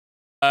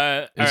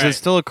Is it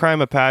still a crime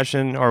of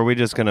passion, or are we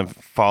just gonna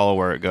follow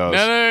where it goes?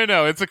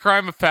 No. It's a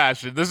crime of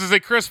passion. This is a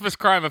Christmas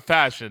crime of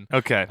passion.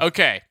 Okay.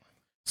 Okay.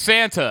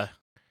 Santa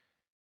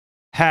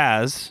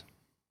Has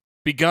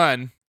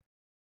begun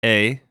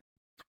a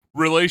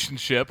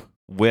relationship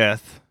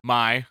with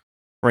my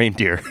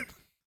reindeer.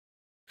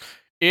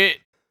 it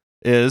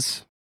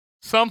Is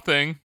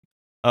something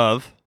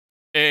of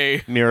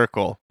a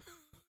miracle.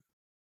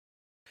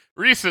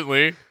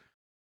 recently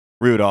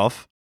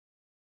Rudolph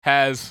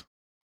has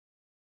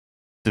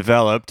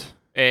developed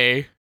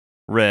a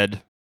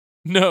red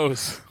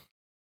nose.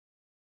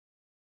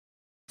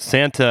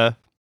 Santa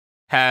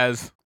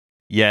Has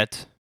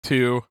yet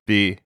to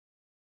be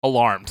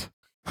alarmed.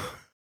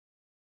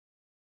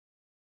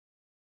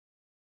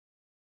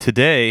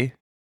 today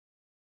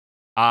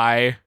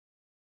I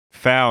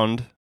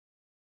found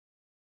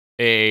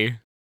a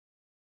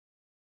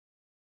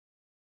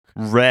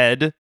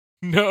red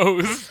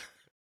nose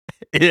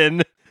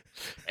in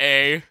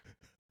a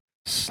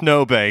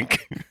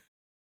snowbank.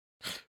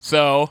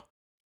 so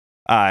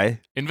I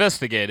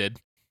investigated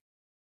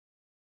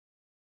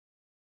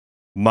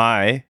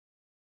my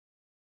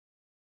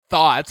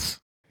thoughts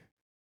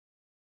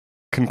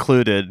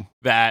concluded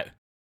that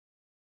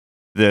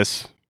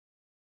this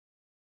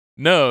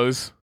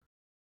nose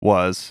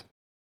was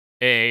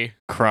a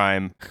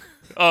crime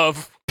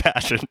of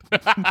passion.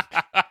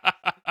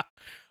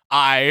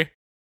 I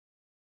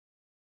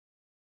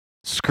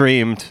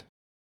Screamed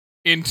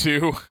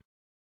into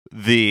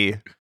the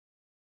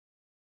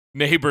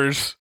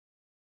neighbor's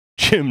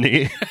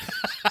chimney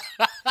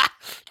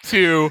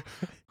to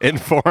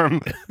inform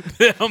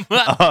them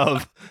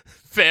of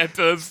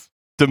Santa's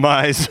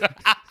demise.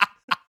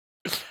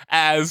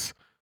 as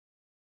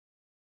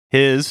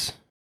His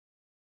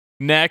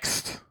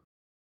next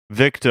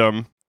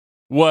victim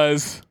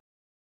was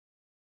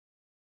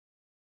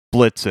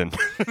Blitzen.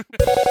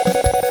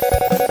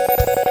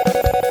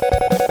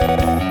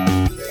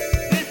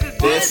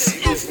 This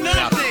is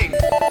nothing.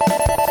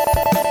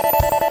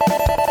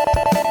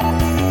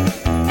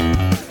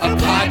 A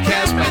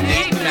podcast by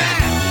Nate and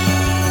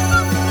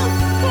Matt.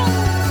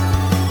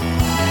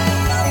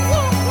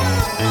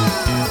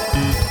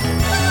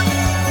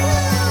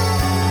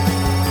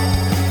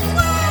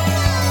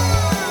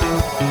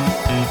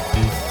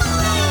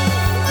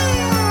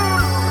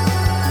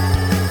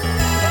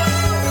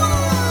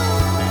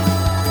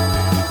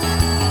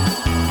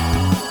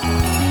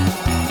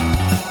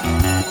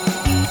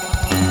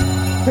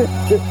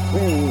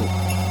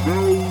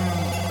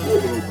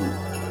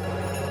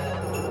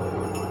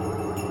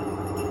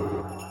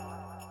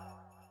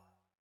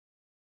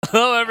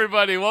 Hello,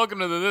 everybody. Welcome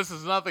to the This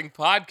Is Nothing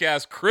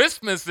podcast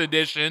Christmas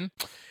edition.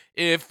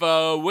 If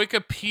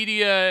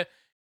Wikipedia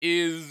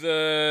is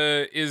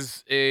a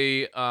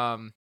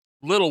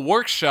little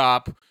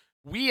workshop,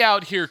 we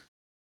out here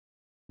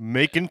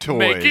Making toys.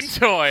 making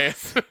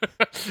toys.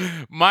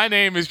 My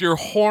name is your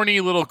horny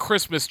little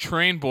Christmas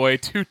train boy,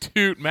 Toot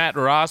Toot Matt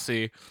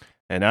Rossi.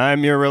 And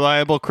I'm your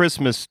reliable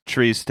Christmas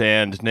tree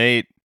stand,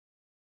 Nate.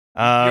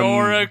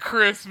 You're a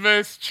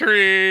Christmas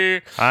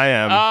tree. I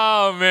am.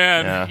 Oh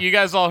man, Yeah. You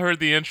guys all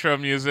heard the intro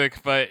music,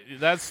 but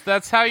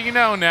that's how you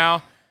know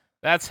now.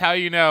 That's how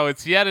you know.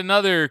 It's yet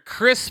another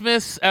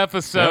Christmas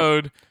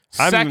episode.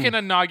 I'm- Second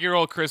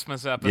inaugural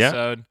Christmas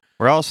episode.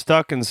 We're all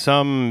stuck in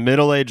some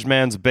middle-aged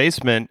man's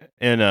basement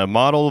in a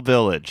model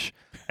village.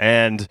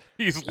 And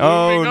He's looming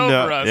Oh,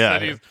 no. over us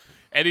Yeah.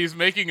 and he's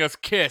making us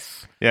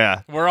kiss.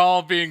 yeah, We're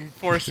all being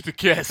forced to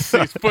kiss.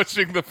 He's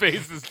pushing the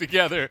faces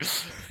together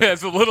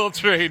as a little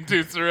train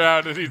toots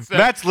around and he says,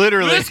 that's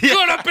literally "This could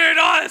have been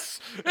us!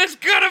 This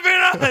could have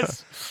been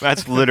us!"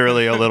 that's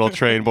literally a little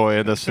train boy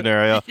in this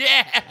scenario.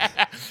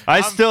 Yeah!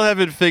 I still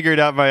haven't figured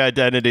out my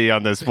identity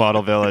on this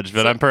model village,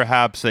 but I'm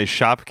perhaps a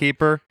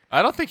shopkeeper.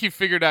 I don't think you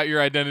figured out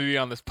your identity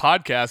on this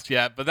podcast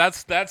yet, but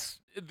that's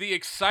the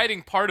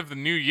exciting part of the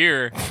new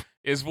year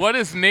is what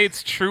is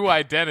Nate's true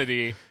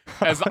identity?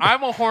 As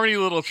I'm a horny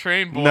little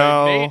train boy,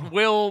 No. Nate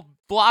will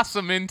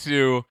blossom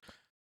into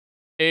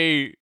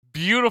a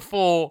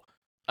beautiful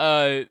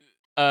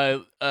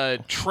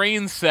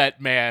train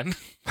set man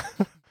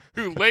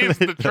who lays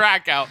the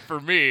track out for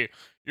me,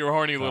 your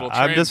horny little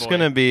train I'm just boy.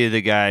 gonna be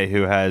the guy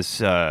who has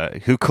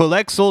who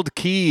collects old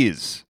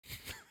keys.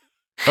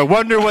 I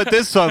wonder what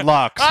this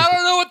unlocks. I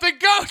don't know what to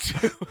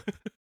go to.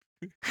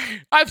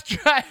 I've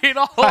tried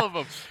all of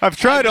them. I've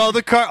tried all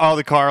the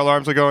car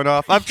alarms are going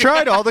off. I've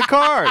tried all the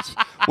cars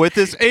with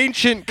this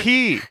ancient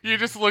key. You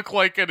just look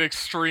like an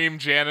extreme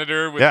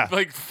janitor with Yeah.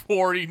 like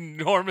 4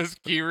 enormous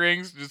key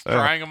rings, just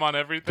trying them on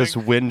everything. Just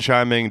wind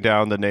chiming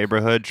down the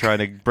neighborhood, trying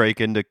to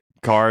break into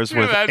cars Can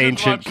you with imagine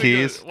ancient watching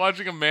keys.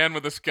 watching a man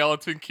with a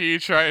skeleton key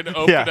trying to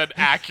open Yeah. an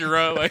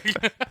Acura,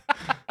 like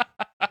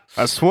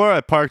I swore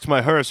I parked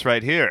my hearse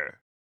right here.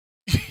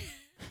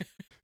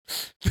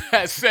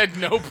 that said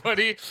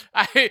nobody.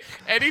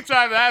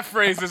 Anytime that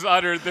phrase is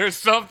uttered, there's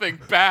something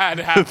bad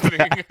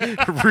happening.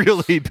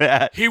 Really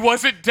bad. He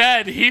wasn't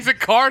dead. He's a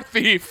car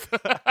thief.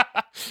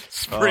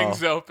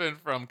 Springs open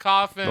from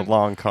coffin. The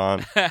long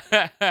con.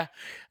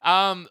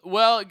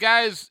 Well,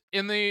 guys,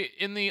 in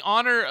the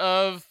honor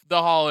of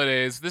the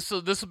holidays, this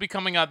will be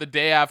coming out the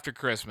day after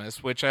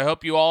Christmas, which I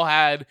hope you all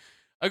had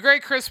a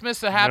great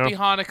Christmas, a happy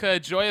Hanukkah, a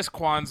joyous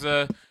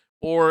Kwanzaa,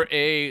 or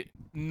a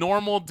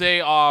normal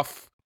day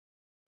off.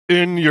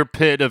 In your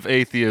pit of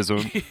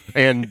atheism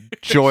and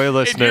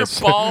joylessness.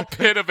 In your ball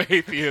pit of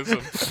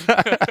atheism.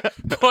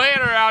 Playing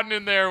around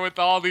in there with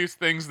all these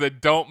things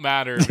that don't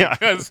matter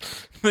because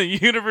the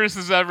universe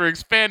is ever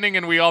expanding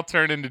and we all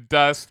turn into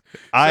dust.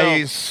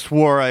 I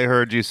swore I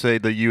heard you say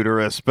the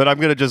uterus, but I'm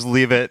going to just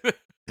leave it.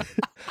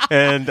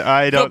 And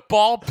I don't. The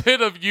ball pit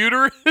of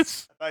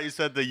uterus? I thought you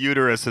said the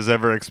uterus is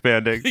ever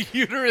expanding. The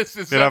uterus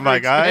is and ever I'm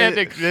like,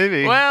 expanding.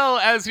 Maybe. Well,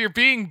 as you're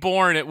being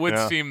born, it would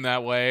seem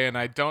that way, and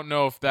I don't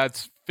know if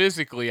that's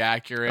physically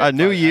accurate. A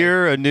new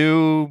year, a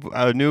new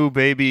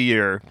baby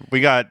year. We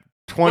got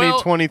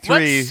 2023. Well,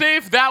 let's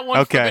save that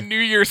one for the New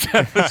Year's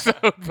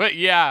episode. But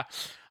yeah,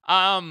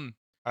 I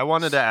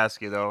wanted to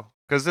ask you though,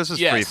 because this is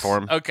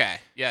freeform. Okay.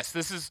 Yes,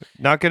 this is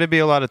not going to be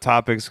a lot of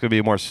topics. It's going to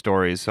be more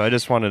stories. So I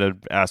just wanted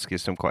to ask you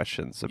some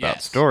questions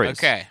about stories.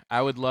 Okay,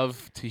 I would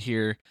love to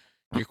hear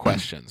your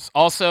questions.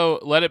 Also,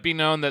 let it be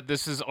known that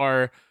this is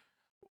our.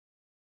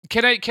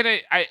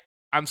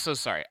 I'm so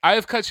sorry. I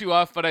have cut you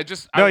off, but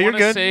you're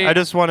good. I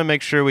just want to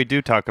make sure we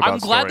do talk about I'm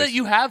glad stories. that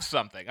you have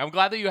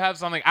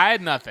something. I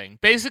had nothing.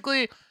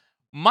 Basically,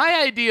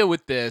 my idea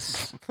with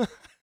this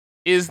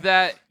is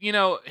that,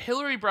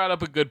 Hillary brought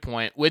up a good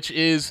point, which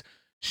is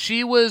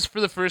she was, for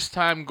the first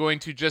time, going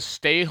to just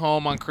stay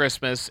home on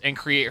Christmas and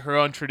create her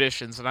own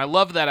traditions, and I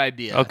love that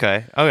idea.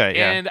 Okay,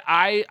 yeah. And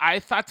I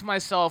thought to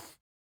myself,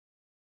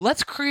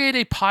 let's create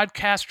a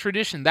podcast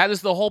tradition. That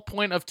is the whole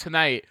point of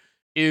tonight.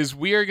 Is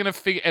we are gonna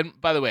figure. And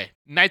by the way,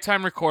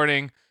 nighttime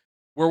recording.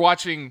 We're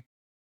watching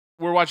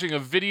a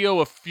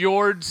video of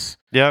fjords.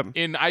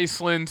 In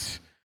Iceland.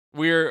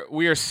 We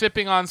are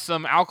sipping on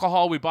some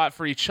alcohol we bought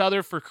for each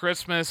other for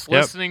Christmas.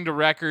 Listening to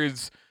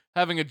records,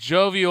 having a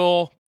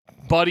jovial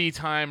buddy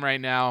time right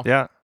now.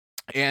 Yeah.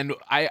 And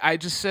I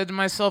just said to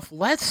myself,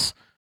 let's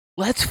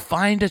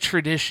find a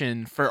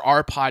tradition for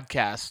our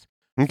podcast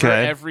for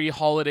every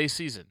holiday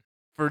season.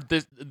 For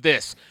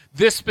this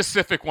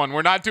specific one.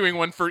 We're not doing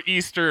one for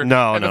Easter and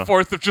the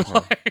 4th of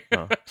July.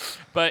 No.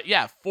 But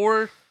yeah,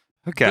 for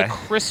the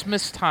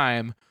Christmas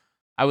time,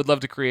 I would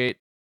love to create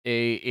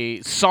a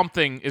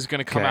something is going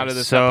to come out of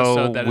this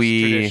episode that is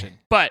a tradition.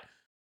 But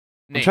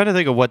I'm trying to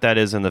think of what that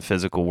is in the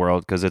physical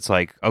world, because it's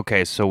like,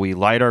 okay, so we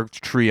light our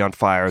tree on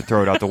fire and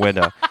throw it out the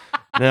window.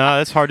 No,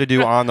 that's hard to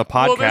do on the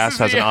podcast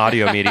as an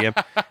audio medium.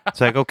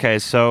 It's like, okay,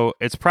 so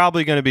it's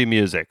probably going to be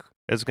music.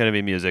 It's going to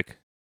be music.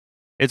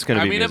 It's going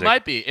to be music.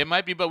 It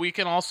might be, but we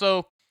can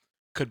also,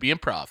 could be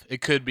improv.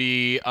 It could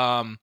be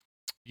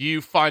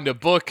you find a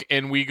book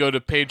and we go to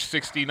page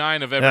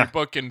 69 of every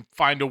book and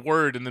find a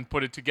word and then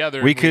put it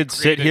together. We could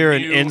sit here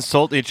and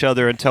insult each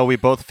other until we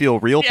both feel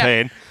real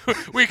pain.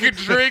 We could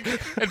drink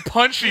and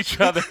punch each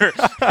other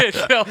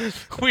until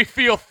we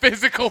feel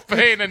physical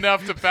pain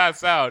enough to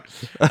pass out.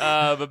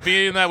 But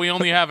being that we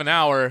only have an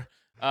hour,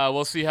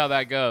 we'll see how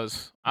that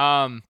goes.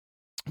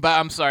 But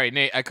I'm sorry,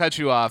 Nate, I cut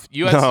you off.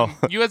 You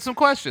had some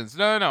questions.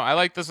 No. I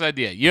like this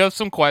idea. You have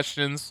some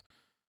questions.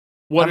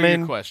 What are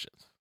your questions?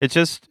 It's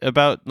just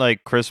about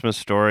like Christmas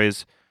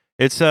stories.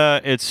 It's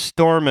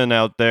storming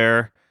out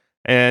there,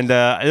 and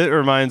it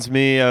reminds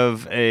me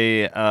of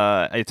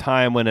a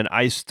time when an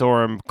ice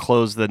storm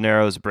closed the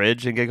Narrows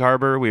Bridge in Gig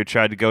Harbor. We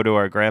tried to go to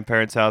our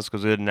grandparents' house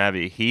because we didn't have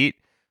any heat.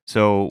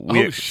 So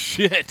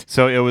shit!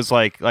 So it was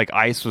like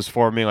ice was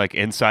forming like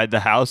inside the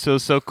house. It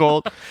was so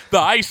cold. The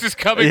ice is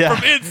coming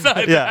from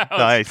inside the house.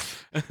 The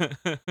ice.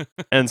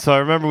 And so I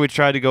remember we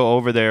tried to go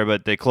over there,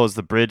 but they closed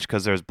the bridge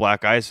because there's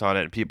black ice on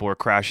it, and people were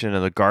crashing into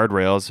the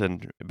guardrails.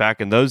 And back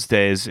in those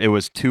days, it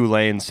was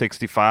 2-lane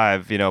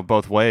 65,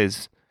 both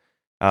ways.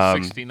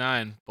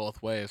 69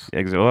 both ways.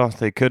 Well,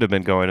 they could have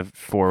been going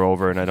 4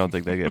 over, and I don't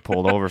think they get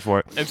pulled over for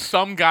it. And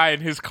some guy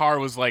in his car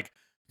was like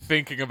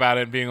thinking about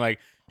it and being like,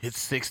 it's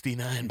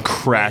 69.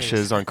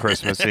 Crashes on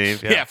Christmas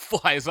Eve. Yeah,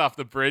 flies off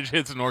the bridge,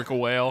 hits an orca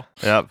whale.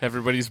 Yep.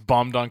 Everybody's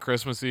bummed on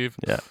Christmas Eve.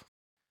 Yeah.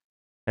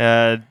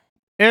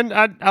 And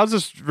I was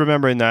just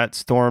remembering that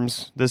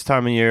storms this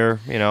time of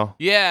year,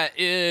 Yeah.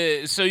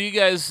 So you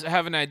guys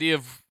have an idea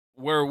of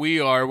where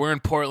we are. We're in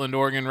Portland,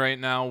 Oregon right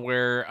now,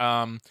 where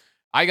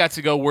I got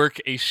to go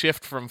work a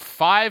shift from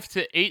 5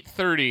 to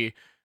 8:30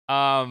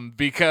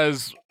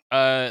 because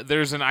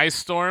there's an ice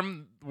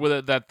storm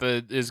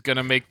that is going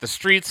to make the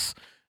streets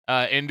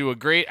into a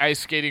great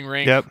ice skating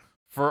rink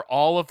for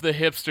all of the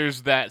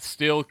hipsters that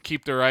still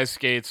keep their ice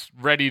skates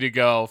ready to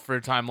go for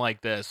a time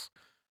like this.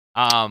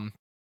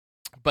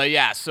 But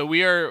yeah, so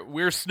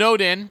we're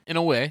snowed in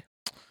a way.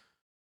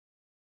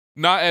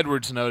 Not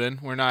Edward Snowden.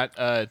 We're not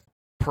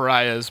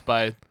pariahs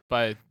by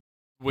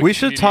we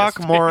should talk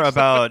more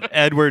about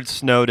Edward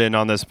Snowden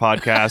on this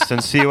podcast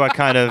and see what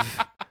kind of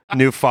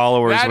new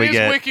followers we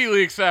get. That is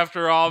WikiLeaks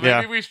after all.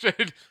 Maybe we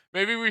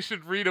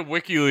should read a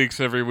WikiLeaks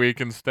every week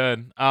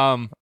instead.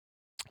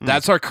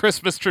 That's our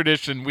Christmas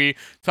tradition. We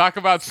talk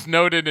about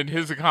Snowden and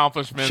his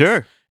accomplishments.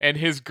 Sure. and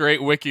his great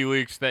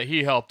WikiLeaks that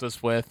he helped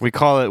us with. We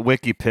call it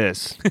Wiki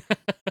Piss.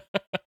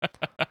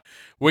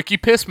 Wiki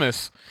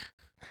Pissmas.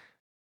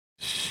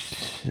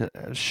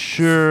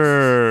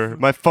 Sure.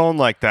 My phone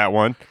liked that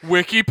one.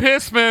 Wiki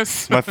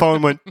Pissmas. My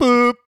phone went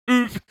boop.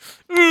 Oop.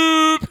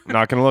 Oop.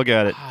 Not gonna look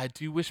at it. I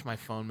do wish my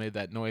phone made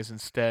that noise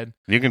instead.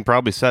 You can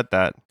probably set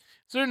that.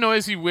 Is there a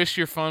noise you wish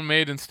your phone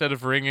made instead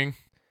of ringing?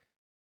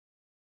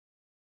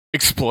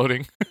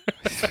 Exploding.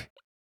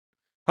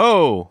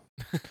 Oh.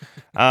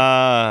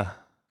 Mm.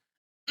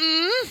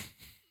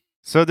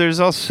 So there's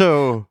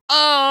also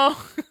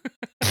Oh.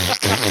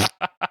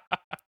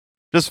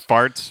 just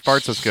farts.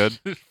 Farts is good.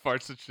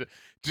 Farts and shit.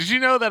 Did you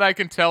know that I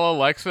can tell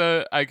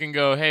Alexa, I can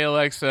go, hey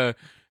Alexa,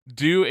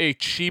 do a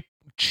cheek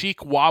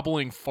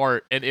wobbling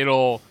fart, and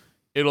it'll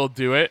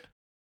do it.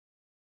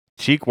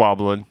 Cheek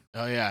wobbling.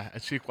 Oh yeah, a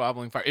cheek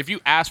wobbling fart. If you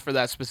ask for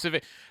that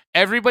specific,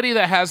 everybody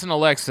that has an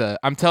Alexa,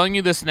 I'm telling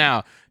you this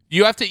now,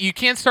 you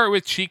can't start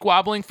with cheek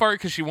wobbling fart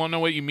because she won't know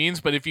what you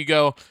means. But if you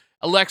go,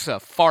 Alexa,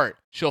 fart,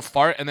 she'll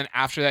fart, and then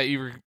after that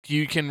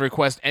you can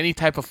request any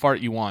type of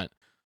fart you want.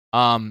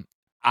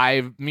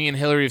 Me and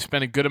Hillary have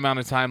spent a good amount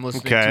of time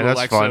listening to that's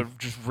Alexa fun.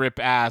 just rip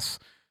ass,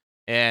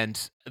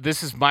 and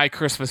this is my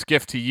Christmas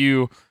gift to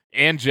you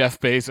and Jeff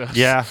Bezos.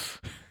 Yeah.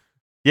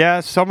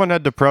 Yeah, someone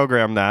had to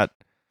program that.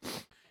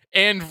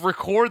 And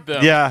record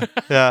them. Yeah,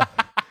 yeah.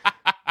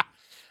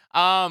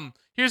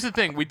 Here's the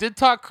thing. We did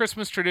talk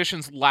Christmas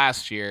traditions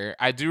last year.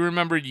 I do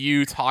remember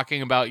you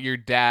talking about your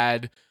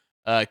dad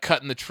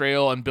cutting the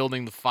trail and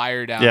building the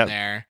fire down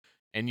there,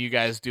 and you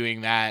guys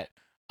doing that.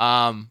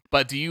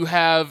 But do you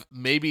have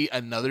maybe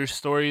another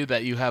story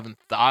that you haven't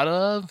thought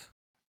of?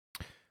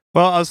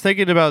 Well, I was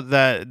thinking about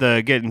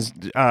the getting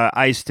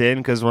iced in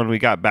because when we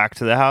got back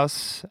to the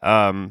house,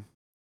 my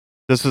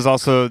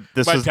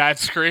dad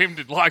screamed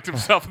and locked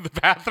himself in the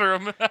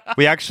bathroom.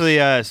 we actually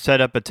set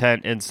up a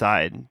tent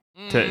inside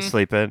to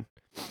sleep in.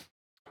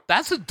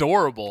 That's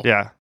adorable.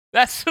 Yeah,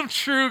 That's some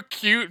true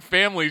cute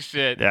family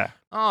shit. yeah.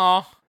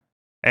 Aw.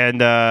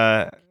 And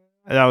that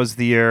was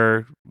the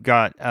year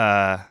God.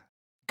 That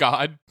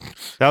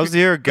was the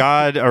year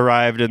God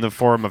arrived in the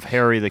form of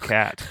Harry the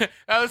cat.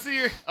 That was the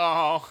year.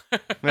 Oh.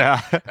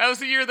 Yeah. That was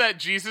the year that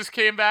Jesus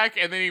came back,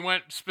 and then he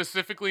went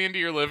specifically into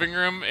your living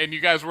room, and you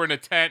guys were in a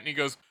tent, and he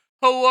goes,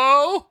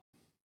 "Hello?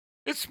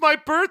 It's my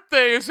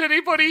birthday. Is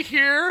anybody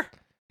here?"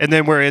 And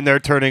then we're in there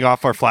turning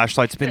off our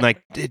flashlights, being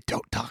like,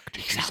 "Don't talk to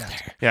He's Jesus." out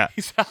there. Yeah.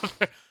 He's out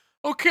there.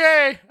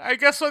 Okay, I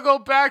guess I'll go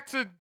back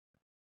to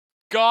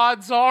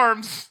God's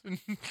arms and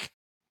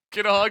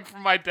get a hug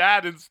from my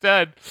dad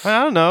instead.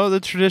 I don't know the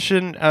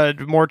tradition.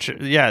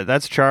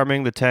 That's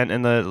charming. The tent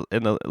in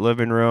the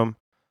living room,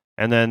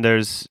 and then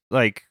there's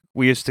like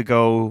we used to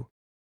go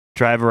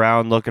drive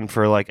around looking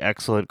for like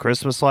excellent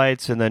Christmas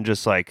lights, and then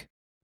just like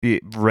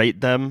rate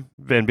them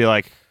and be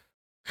like,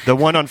 the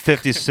one on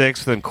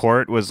 56th and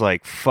Court was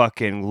like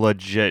fucking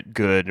legit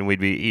good, and we'd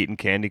be eating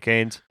candy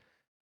canes.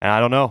 And I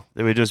don't know,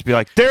 they would just be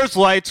like, "There's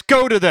lights,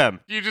 go to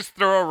them." You just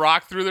throw a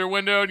rock through their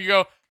window and you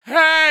go,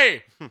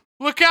 "Hey,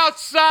 look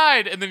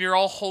outside!" And then you're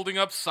all holding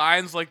up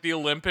signs like the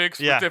Olympics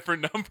with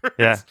different numbers.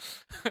 Yeah.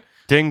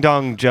 Ding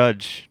dong,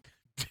 judge.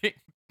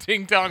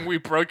 Ding dong, we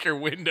broke your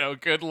window.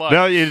 Good luck.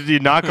 No, you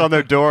knock on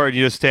their door and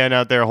you just stand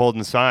out there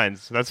holding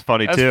signs. That's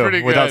funny too,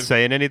 pretty without good.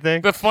 saying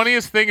anything. The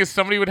funniest thing is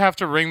somebody would have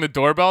to ring the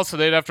doorbell, so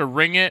they'd have to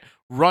ring it,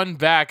 run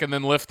back, and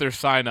then lift their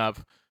sign up.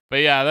 But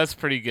yeah, that's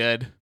pretty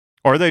good.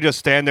 Or they just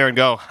stand there and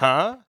go,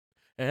 "Huh?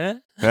 Eh?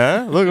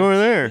 Huh? Look over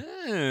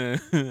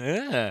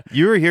there."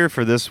 You were here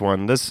for this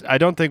one. I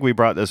don't think we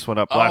brought this one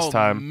up last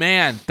time.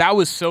 Man, that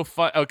was so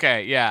fun.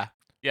 Okay, yeah.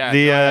 Yeah.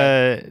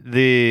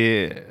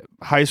 The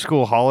high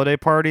school holiday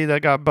party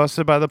that got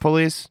busted by the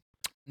police?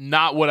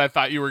 Not what I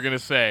thought you were going to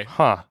say.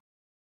 Huh.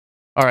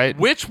 All right.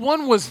 Which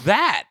one was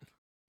that?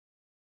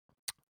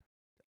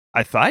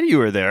 I thought you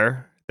were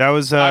there. That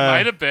was I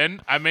might have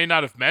been. I may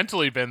not have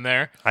mentally been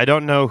there. I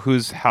don't know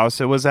whose house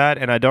it was at,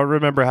 and I don't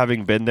remember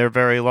having been there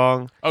very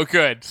long. Oh,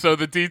 good. So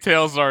the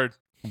details are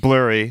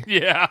blurry.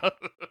 Yeah.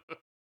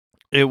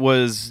 It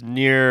was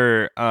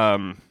near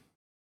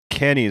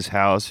Kenny's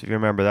house, if you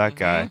remember that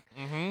guy.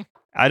 Mm-hmm.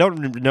 I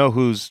don't know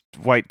whose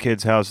white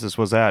kid's house this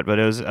was at, but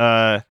it was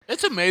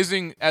It's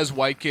amazing, as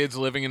white kids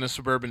living in a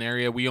suburban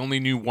area, we only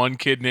knew one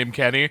kid named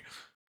Kenny.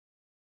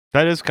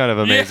 that is kind of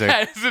amazing.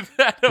 Yeah, isn't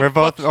that We're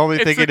both only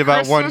it's thinking a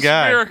about one Christmas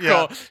guy.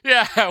 Miracle.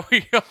 Yeah,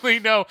 we only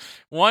know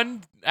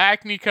one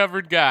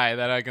acne-covered guy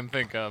that I can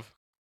think of.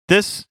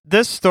 This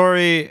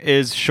story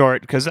is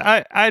short because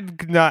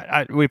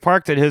we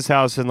parked at his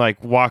house and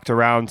like walked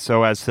around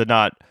so as to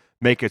not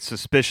make it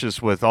suspicious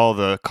with all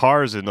the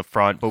cars in the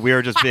front, but we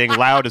were just being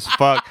loud as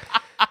fuck.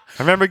 I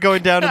remember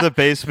going down to the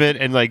basement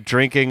and like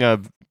drinking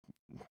a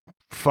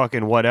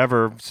fucking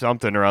whatever,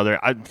 something or other.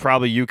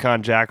 Probably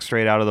Yukon Jack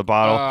straight out of the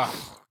bottle.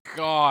 Oh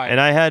God!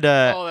 And I had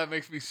oh, that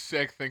makes me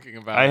sick thinking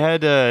about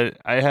it.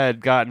 I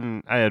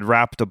had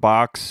wrapped a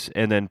box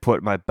and then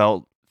put my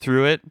belt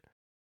through it.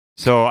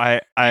 So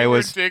I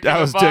was dick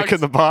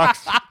in the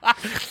box.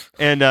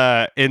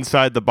 And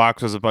inside the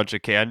box was a bunch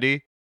of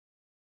candy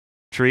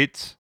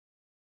treats.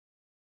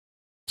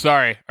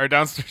 Sorry, our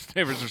downstairs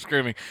neighbors are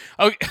screaming.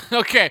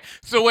 Okay.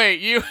 So wait,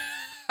 you.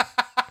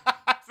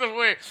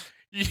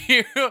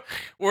 You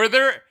were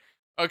there?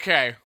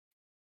 Okay.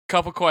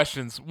 Couple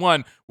questions.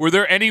 One, were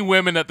there any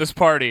women at this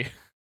party?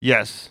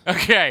 Yes.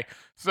 Okay.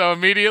 So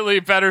immediately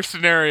better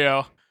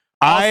scenario.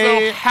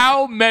 Also,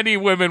 how many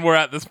women were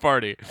at this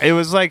party? It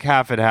was like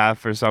half and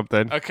half or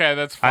something. Okay,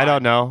 that's fine. I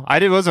don't know.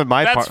 It wasn't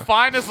my part. That's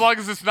fine as long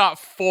as it's not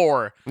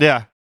 4.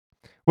 Yeah.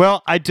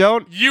 Well, I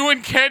don't. You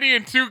and Kenny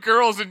and 2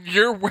 girls, and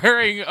you're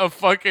wearing a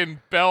fucking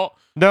belt.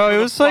 No, with it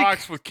a was like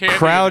box with candy in it.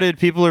 crowded.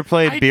 People are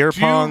playing beer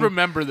pong. I do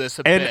remember this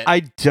a and bit.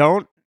 I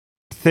don't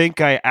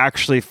think I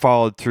actually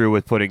followed through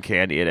with putting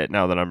candy in it.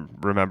 Now that I'm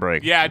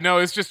remembering. Yeah, no,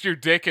 it's just your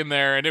dick in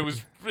there, and it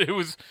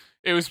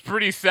was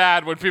pretty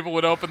sad when people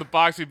would open the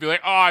box. You'd be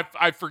like, "Oh,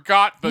 I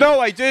forgot the." No,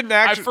 I didn't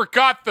actually. I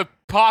forgot the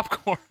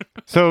popcorn.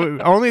 So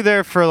only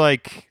there for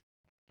like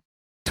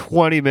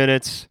 20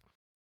 minutes.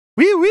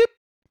 Wee weep.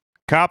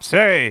 Cops,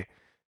 hey.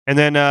 And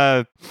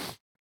then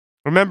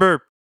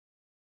remember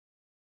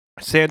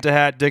Santa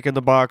hat, dick in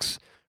the box,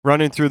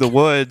 running through the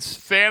woods.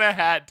 Santa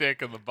hat,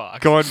 dick in the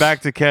box. Going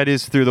back to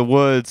Kenny's through the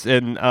woods,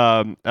 and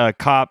a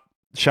cop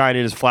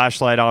shining his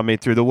flashlight on me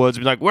through the woods.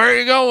 Be like, "Where are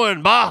you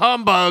going? Bah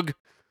humbug."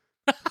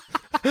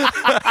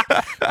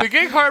 The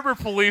Gig Harbor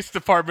Police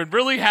Department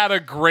really had a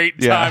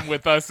great time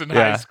with us in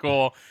high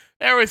school.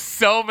 There was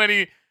so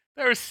many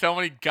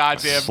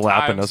goddamn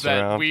slapping times us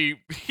that around.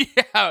 we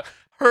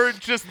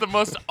heard just the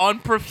most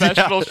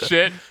unprofessional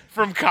shit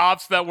from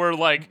cops that were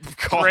like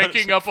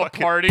breaking up a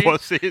party.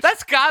 Pussies.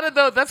 That's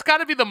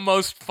gotta be the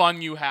most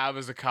fun you have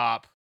as a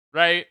cop,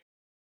 right?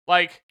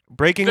 Like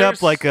Breaking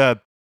up like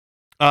a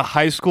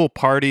high school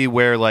party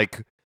where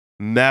like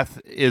meth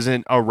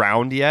isn't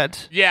around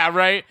yet. yeah,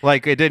 right.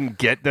 Like it didn't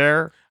get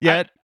there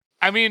yet.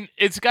 I mean,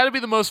 it's got to be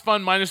the most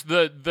fun, minus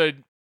the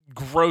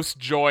gross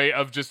joy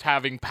of just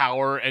having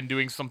power and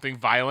doing something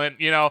violent,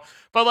 you know?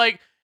 But,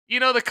 like, you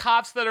know, the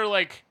cops that are,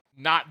 like,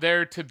 not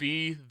there to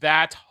be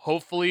that,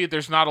 hopefully,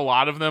 there's not a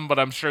lot of them, but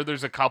I'm sure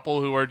there's a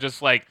couple who are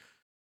just, like,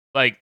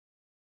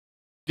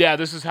 yeah,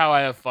 this is how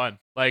I have fun.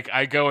 Like,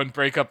 I go and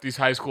break up these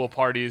high school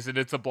parties, and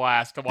it's a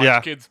blast to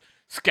watch kids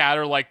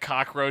scatter like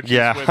cockroaches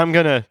with I'm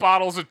gonna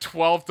bottles of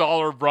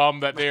 $12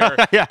 rum that they are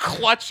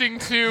clutching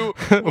to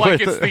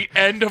like it's the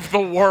end of the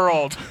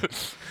world.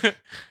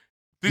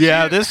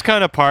 This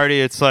kind of party,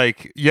 it's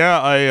like,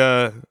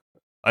 I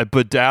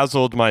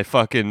bedazzled my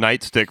fucking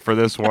nightstick for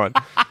this one.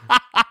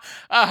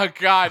 Oh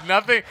God,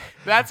 nothing.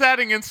 That's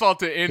adding insult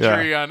to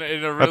injury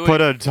in a really put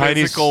a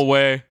physical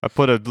way. I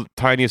put a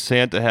tiny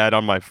Santa hat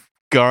on my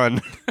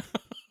gun.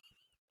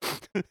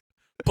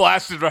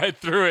 Blasted right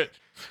through it.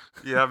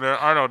 Yeah, man,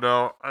 I don't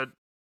know.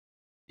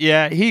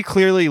 Yeah, he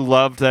clearly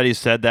loved that he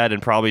said that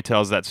and probably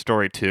tells that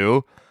story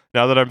too,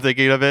 now that I'm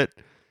thinking of it.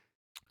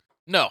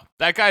 No,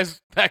 that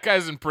guy's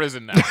in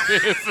prison now.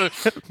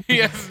 He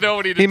has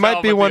nobody to He tell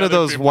might be but the one of other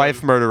those people.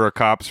 wife murderer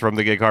cops from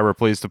the Gig Harbor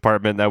Police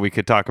Department that we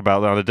could talk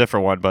about on a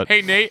different one, but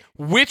Hey, Nate,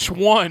 which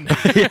one?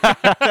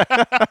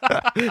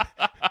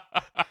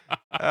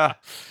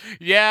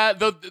 Yeah,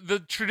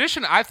 the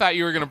tradition I thought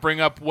you were going to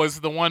bring up was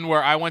the one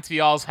where I went to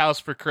y'all's house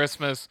for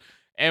Christmas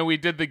and we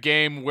did the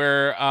game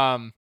where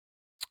I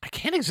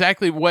can't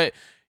exactly what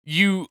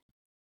you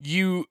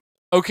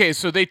okay,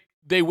 so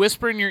they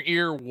whisper in your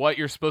ear what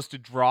you're supposed to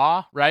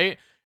draw, right?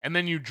 And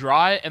then you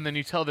draw it and then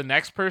you tell the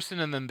next person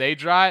and then they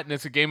draw it and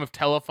it's a game of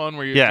telephone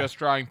where you're just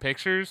drawing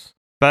pictures.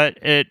 But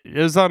it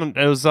was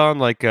on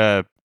like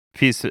a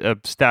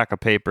stack of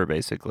paper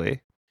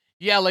basically.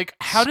 Yeah, like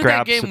how did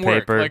that Scraps of game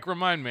work? paper. Like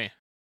remind me.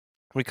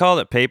 We call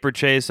it paper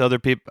chase. Other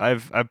people,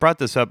 I've brought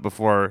this up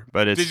before,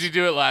 but it's Did you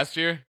do it last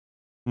year?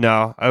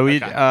 no.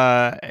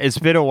 It's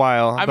been a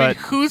while. I but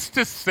mean, who's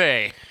to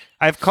say?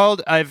 I've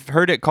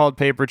heard it called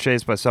paper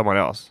chase by someone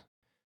else,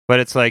 but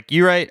it's like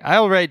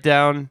I'll write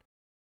down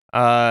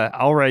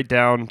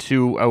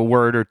to a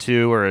word or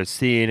two or a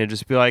scene and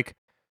just be like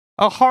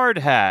a hard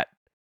hat,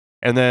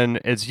 and then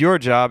it's your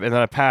job, and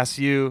then I pass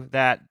you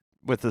that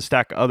with a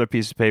stack of other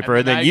pieces of paper,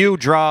 and then you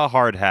draw a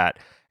hard hat.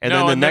 And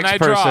then the next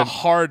person draw a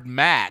hard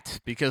mat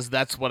because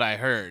that's what I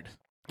heard.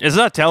 It's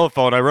not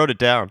telephone. I wrote it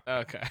down.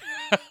 Okay.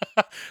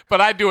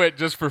 But I do it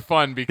just for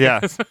fun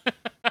because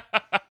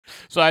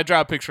So I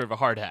draw a picture of a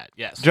hard hat.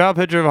 Yes. Draw a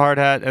picture of a hard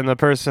hat, and the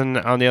person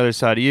on the other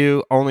side of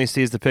you only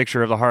sees the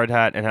picture of the hard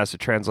hat and has to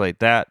translate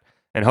that.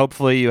 And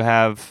hopefully you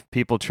have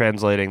people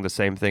translating the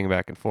same thing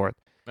back and forth.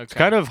 Okay. It's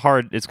kind of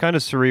hard. It's kind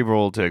of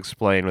cerebral to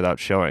explain without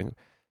showing.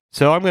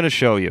 So I'm going to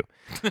show you.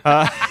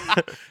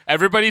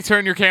 Everybody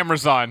turn your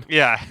cameras on.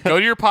 Yeah. Go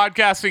to your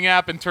podcasting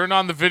app and turn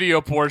on the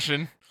video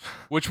portion,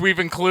 which we've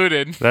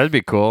included. That'd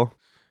be cool.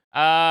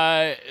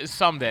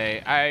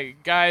 Someday.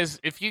 Guys,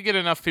 if you get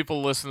enough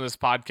people to listen to this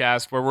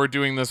podcast where we're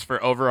doing this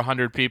for over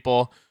 100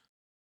 people,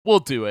 we'll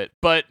do it.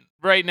 But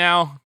right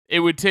now, it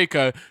would take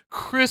a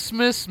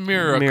Christmas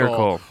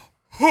miracle.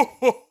 Ho,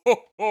 ho, ho,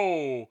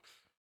 ho.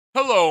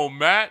 Hello,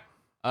 Matt.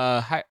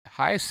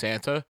 Hi,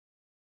 Santa.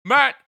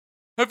 Matt,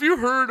 have you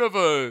heard of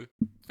a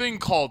thing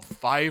called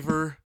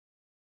Fiverr?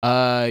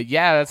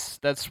 Yeah,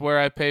 that's where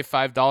I pay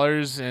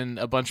 $5, and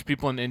a bunch of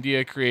people in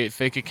India create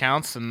fake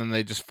accounts, and then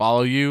they just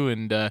follow you.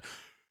 And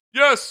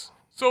yes,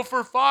 so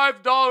for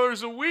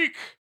 $5 a week,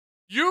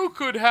 you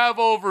could have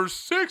over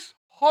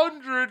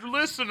 600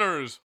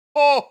 listeners.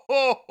 Ho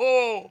ho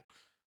ho!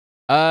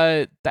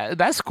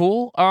 That's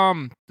cool.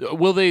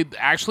 Will they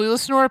actually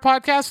listen to our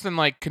podcast and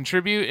like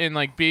contribute and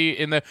like be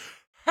in the?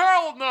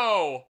 Hell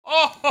no!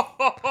 Oh, ho,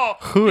 ho, ho.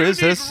 Who You is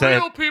this? need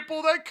real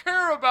people that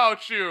care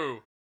about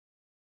you.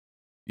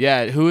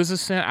 Yeah, who is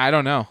this? I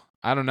don't know.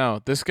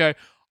 This guy.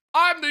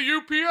 I'm the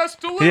UPS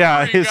delivery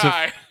Yeah, he's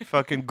guy. a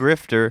fucking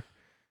grifter.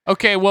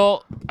 Okay,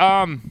 well,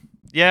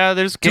 Yeah,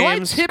 there's do I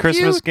games, tip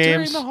Christmas you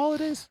games. during the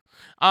holidays?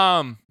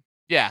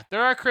 Yeah,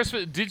 there are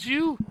Christmas.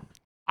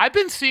 I've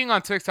been seeing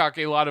on TikTok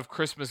a lot of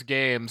Christmas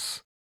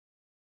games,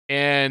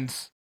 and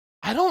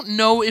I don't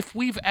know if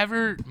we've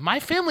ever. My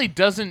family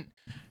doesn't,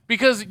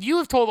 because you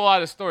have told a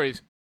lot of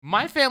stories.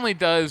 My family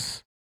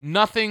does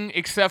nothing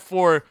except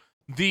for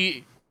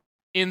the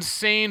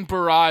insane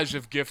barrage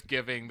of gift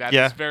giving that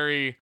Yeah. is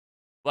very,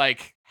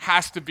 like,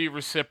 has to be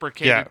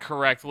reciprocated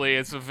correctly.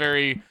 It's a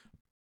very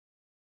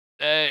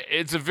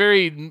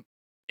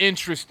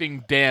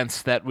interesting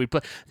dance that we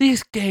play.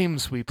 These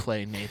games we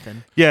play,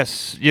 Nathan.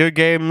 Yes, your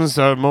games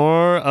are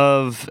more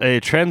of a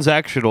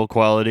transactional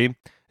quality,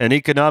 an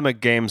economic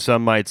game,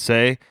 some might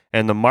say,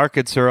 and the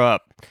markets are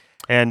up.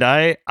 And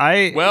I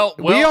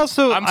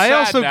also I'm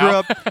sad grew now.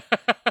 up.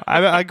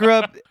 I grew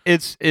up.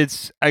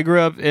 I grew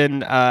up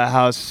in a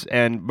house,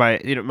 and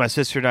my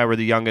sister and I were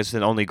the youngest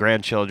and only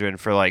grandchildren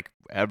for like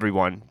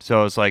everyone.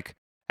 So it's like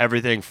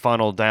everything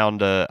funneled down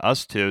to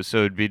us two. So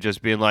it'd be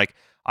just being like,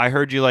 I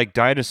heard you like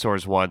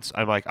dinosaurs once.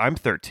 I'm like, I'm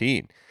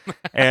 13,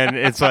 and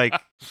it's like,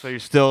 so you're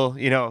still,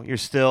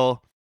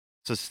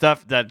 so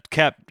stuff that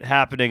kept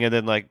happening, and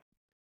then like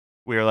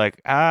we were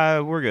like,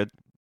 we're good.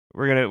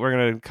 We're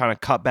gonna kind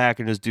of cut back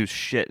and just do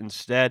shit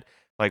instead,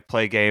 like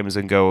play games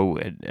and go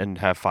and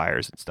have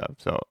fires and stuff.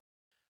 So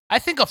I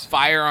think a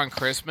fire on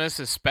Christmas,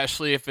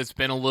 especially if it's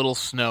been a little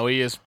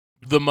snowy, is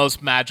the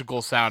most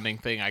magical sounding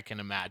thing I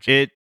can imagine.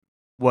 it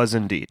was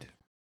indeed,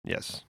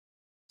 yes.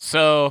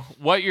 So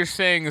what you're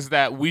saying is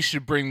that we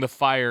should bring the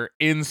fire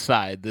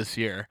inside this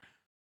year.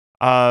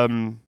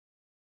 Yeah.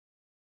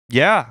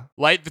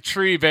 Light the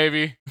tree,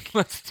 baby.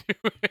 Let's do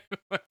it.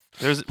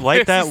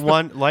 Light This is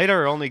light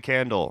our only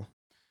candle.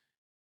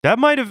 That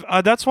might have.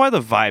 That's why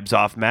the vibe's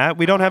off, Matt.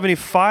 We don't have any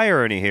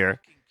fire in here.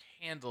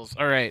 Candles.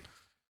 All right.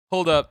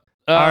 Hold up.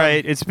 All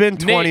right, it's been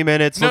 20 Nate,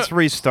 minutes. no- Let's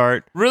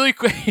restart. Really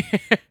quick.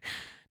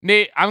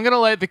 Nate, I'm going to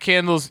light the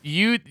candles.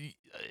 You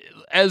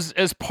as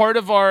part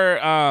of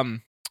our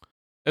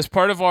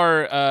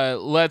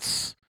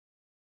let's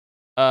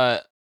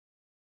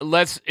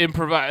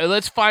improvise.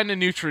 Let's find a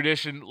new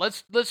tradition.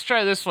 Let's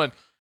try this one.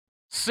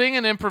 Sing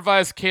an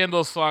improvised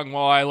candle song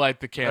while I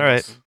light the All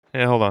candles. right.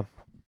 Yeah, hold on.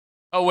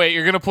 Oh, wait,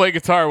 you're going to play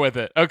guitar with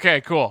it.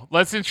 Okay, cool.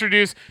 Let's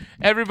introduce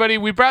everybody.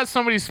 We brought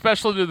somebody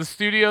special to the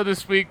studio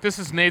this week. This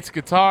is Nate's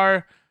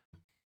guitar.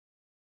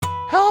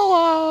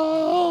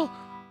 Hello.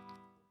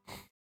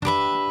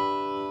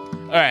 All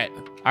right,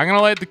 I'm going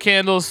to light the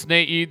candles.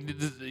 Nate,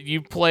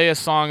 you play a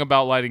song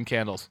about lighting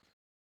candles.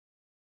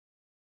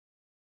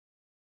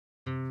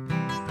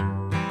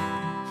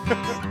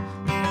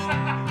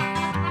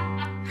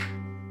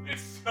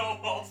 It's so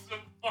awesome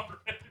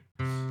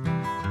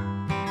already.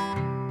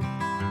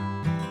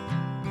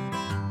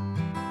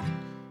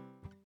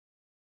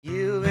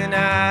 You and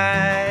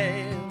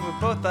I were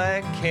both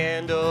like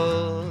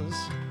candles.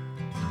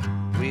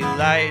 We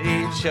light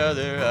each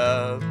other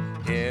up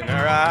in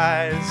our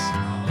eyes.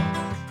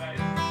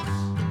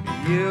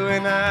 You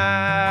and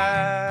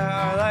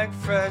I are like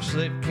fresh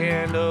lit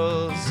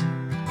candles.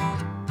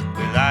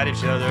 We light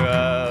each other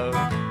up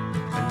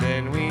and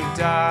then we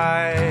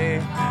die.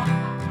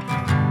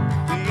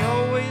 We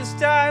always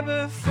die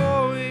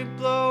before we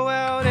blow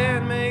out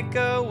and make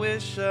a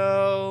wish.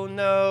 Oh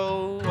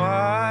no,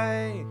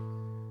 why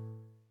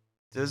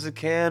does a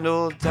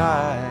candle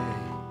die?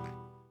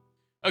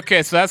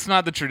 Okay, so that's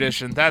not the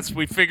tradition.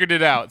 We figured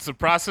it out. It's a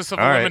process of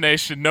All right.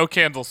 elimination. No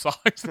candle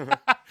songs. No,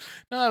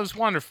 that was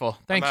wonderful.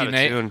 Thank I'm you, out of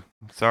Nate. tune.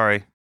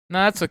 Sorry. No,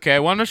 that's okay.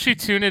 Why don't you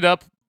tune it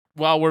up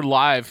while we're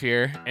live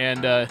here?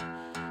 And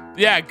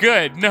yeah,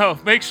 good. No,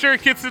 make sure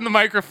it gets in the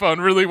microphone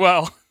really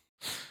well.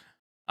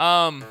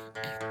 I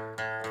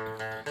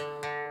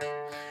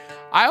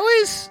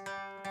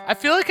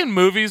feel like in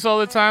movies all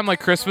the time,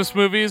 like Christmas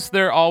movies,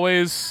 they're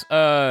always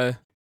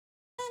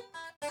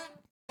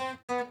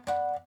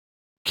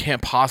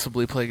can't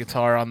possibly play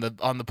guitar on the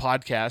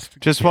podcast.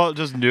 Just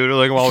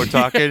noodling while we're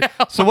talking.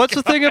 So what's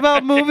the thing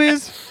about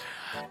movies?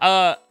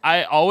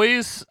 I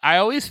always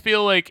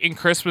feel like in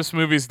Christmas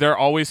movies they're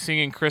always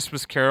singing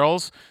Christmas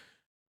carols.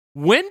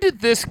 When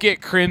did this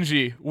get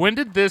cringy? When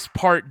did this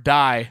part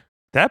die?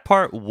 That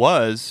part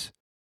was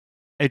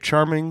a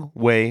charming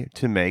way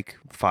to make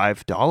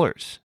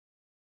 $5.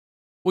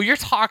 Well, you're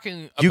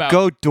talking about You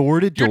go door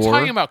to You're door.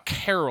 talking about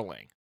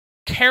caroling.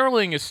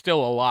 Caroling is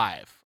still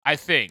alive, I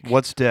think.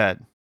 What's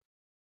dead?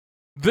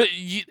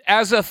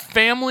 As a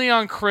family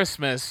on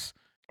Christmas,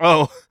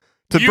 Oh,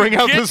 to You bring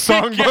out get the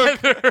songbook.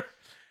 together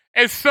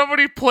and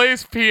somebody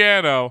plays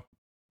piano.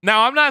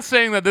 Now, I'm not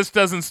saying that this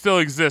doesn't still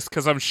exist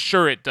because I'm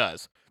sure it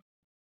does.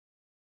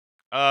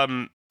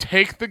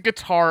 Take the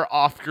guitar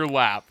off your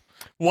lap.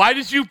 Why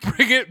did you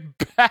bring it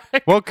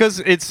back? Well, because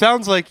it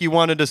sounds like you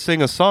wanted to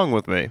sing a song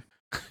with me.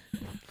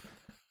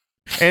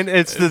 And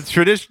it's the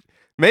tradition.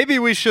 Maybe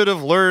we should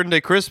have learned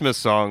a Christmas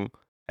song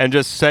and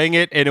just sang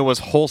it, and it was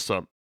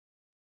wholesome.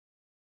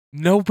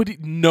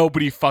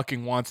 Nobody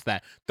fucking wants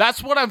that.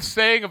 That's what I'm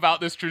saying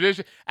about this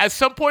tradition. At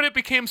some point, it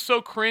became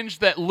so cringe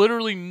that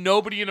literally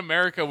nobody in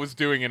America was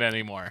doing it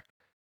anymore.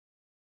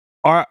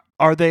 Are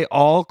they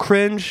all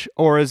cringe,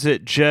 or is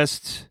it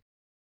just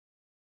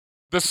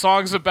The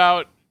song's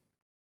about,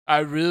 I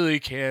really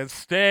can't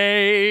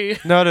stay.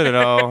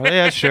 no?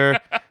 Yeah, sure,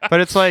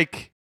 but it's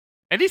like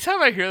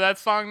Anytime I hear that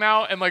song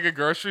now in like a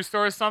grocery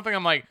store or something,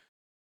 I'm like,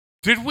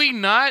 did we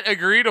not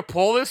agree to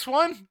pull this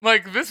one?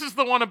 Like, this is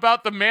the one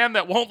about the man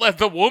that won't let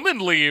the woman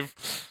leave.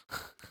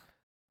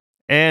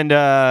 and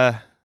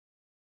yeah.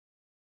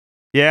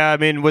 I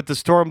mean, with the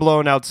storm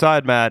blowing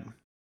outside, Matt,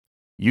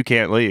 you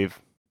can't leave.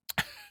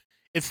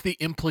 It's the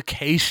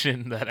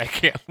implication that I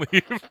can't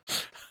leave.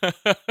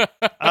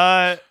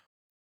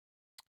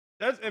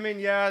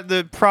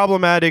 The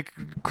problematic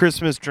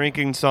Christmas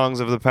drinking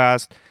songs of the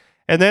past,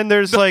 and then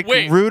there's like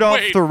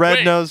Rudolph the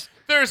Red-Nosed.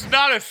 There's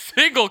not a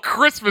single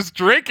Christmas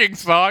drinking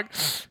song.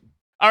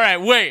 All right,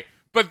 wait.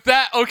 But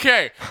that,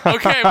 okay,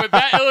 but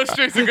that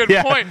illustrates a good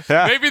point.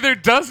 Yeah. Maybe there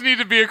does need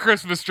to be a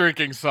Christmas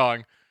drinking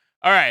song.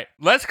 All right,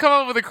 let's come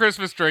up with a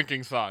Christmas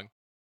drinking song.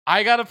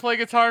 I got to play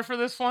guitar for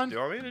this one? Do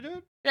you want me to do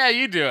it? Yeah,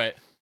 you do it.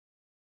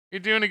 You're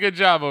doing a good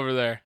job over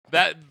there.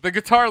 The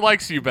guitar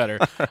likes you better.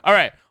 All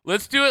right,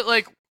 let's do it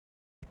like,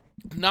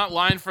 not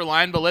line for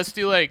line, but let's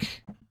do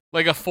like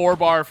a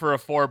 4-bar for a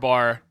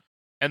 4-bar,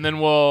 and then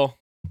we'll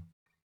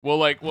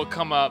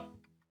come up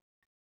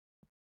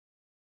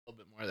a little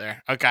bit more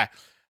there. Okay.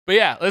 But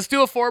yeah, let's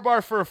do a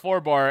 4-bar for a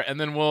 4-bar,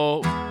 and then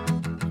we'll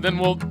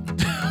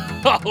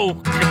oh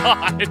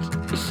god.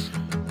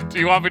 Do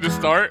you want me to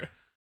start?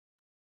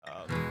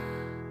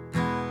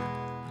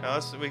 No,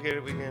 we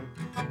can.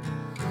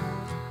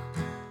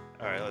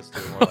 All right, let's do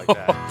it more like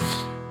that.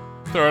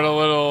 Throw in a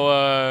little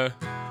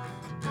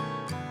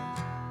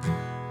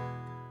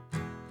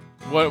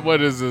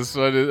what is this?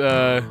 What is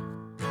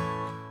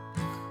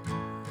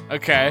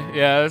okay,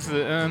 yeah, this is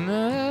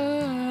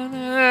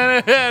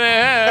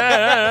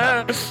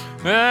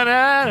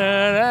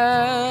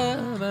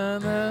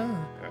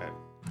Alright.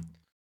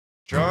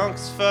 Drunk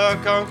as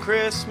fuck on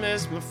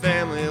Christmas, my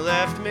family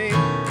left me.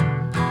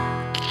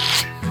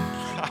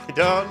 I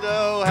don't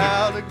know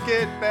how to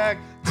get back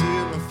to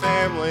my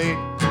family.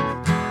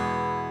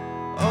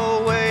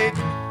 Oh wait,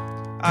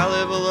 I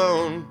live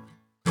alone.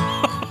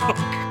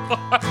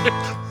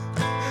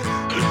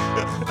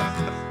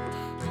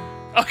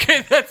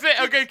 Okay, that's it.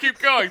 Okay, keep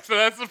going. So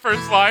that's the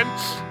first line.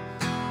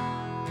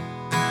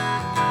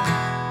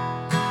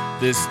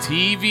 This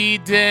TV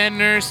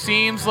dinner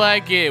seems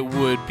like it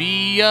would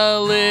be a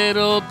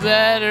little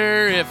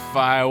better if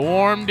I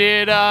warmed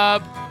it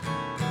up.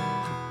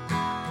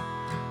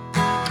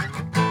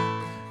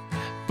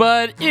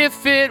 But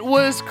if it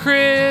was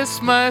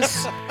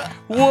Christmas,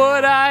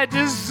 would I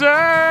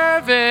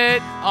deserve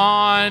it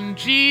on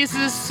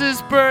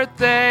Jesus'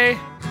 birthday?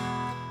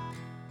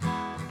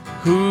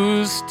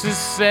 Who's to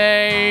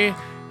say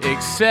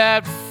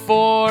except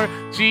for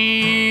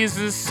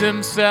Jesus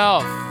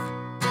himself?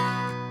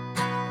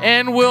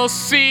 And we'll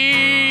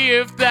see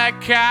if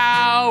that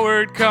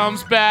coward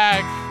comes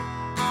back.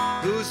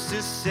 Who's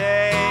to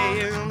say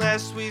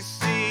unless we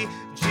see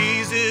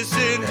Jesus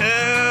in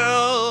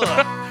hell?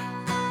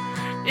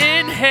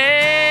 In hell,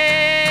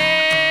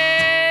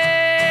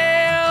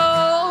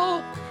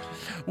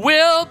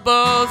 we'll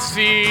both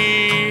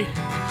see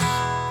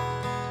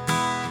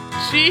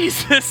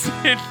Jesus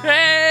in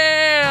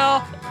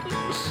hell.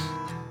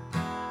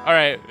 All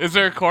right, is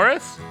there a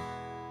chorus?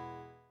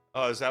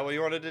 Oh, is that what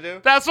you wanted to do?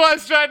 That's what I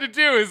was trying to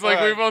do. Is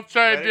like we both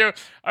try to do.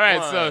 All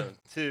right, so 1,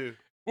 2.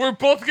 we're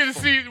both gonna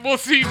see. We'll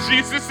see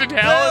Jesus in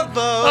hell. We'll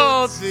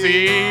both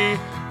see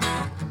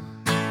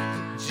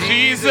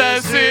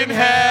Jesus in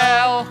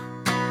hell.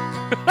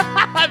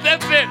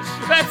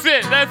 That's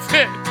it.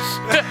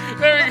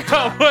 There we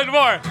go. One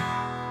more.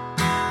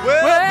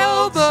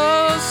 We'll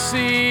both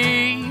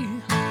see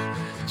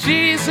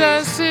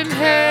Jesus in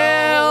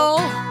hell.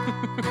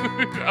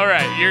 All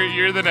right,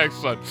 you're the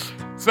next one.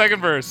 Second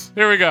verse.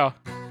 Here we go.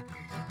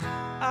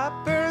 I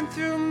burn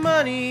through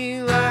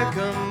money like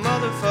a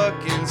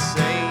motherfucking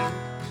saint.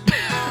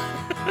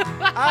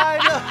 I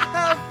don't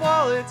have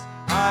wallets,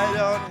 I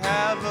don't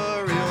have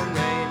a real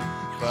name,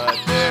 but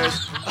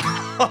there's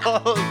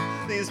all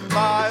these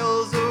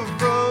miles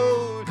of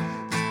road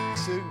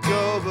to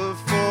go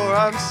before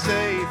I'm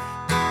safe.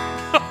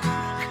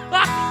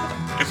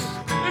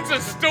 It's a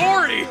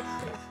story.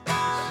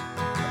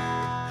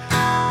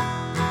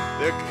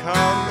 They're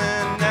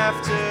coming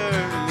after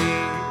me.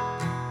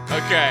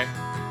 Okay.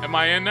 Am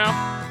I in now?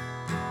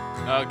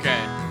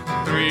 Okay.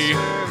 3,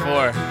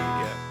 4.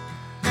 Yeah.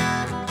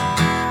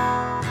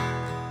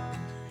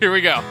 Here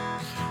we go.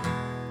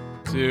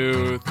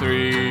 2,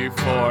 3,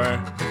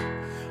 4.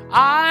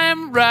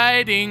 I'm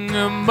riding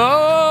a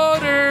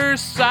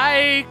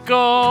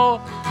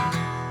motorcycle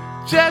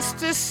just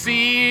to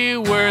see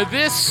where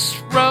this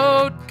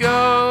road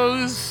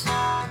goes.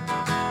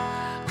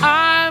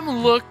 I'm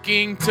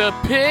looking to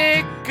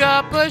pick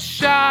up a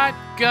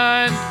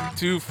shotgun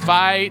to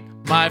fight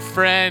my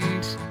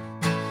friend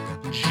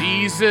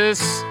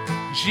Jesus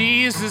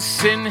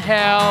in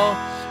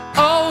hell.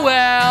 Oh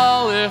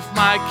well, if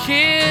my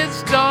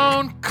kids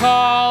don't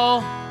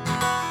call,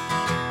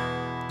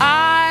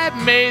 I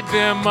made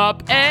them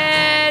up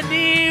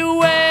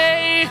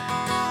anyway.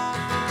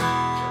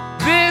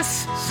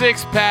 This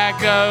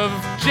 6-pack of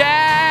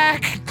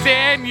Jack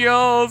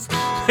Daniels,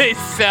 they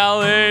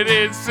sell it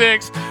in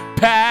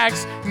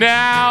 6-packs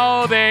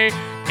now. They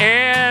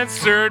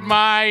answered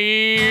my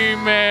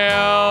emails.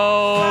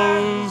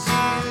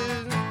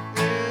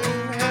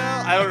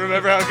 I don't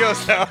remember how it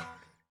goes now.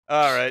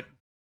 All right.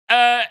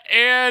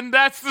 And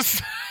that's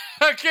the...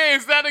 Okay,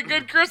 is that a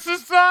good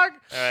Christmas song?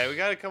 All right, we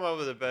got to come up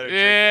with a better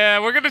Yeah,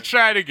 we're going to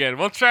try it again.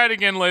 We'll try it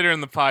again later in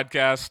the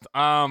podcast.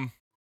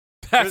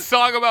 That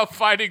song about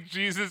fighting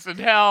Jesus in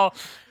hell,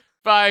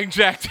 buying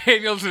Jack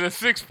Daniels in a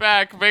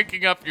 6-pack,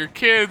 making up your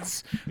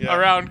kids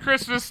around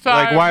Christmas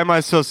time. Like, why am I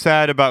so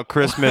sad about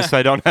Christmas?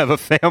 I don't have a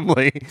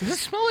family. Does it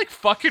smell like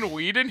fucking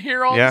weed in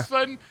here all of a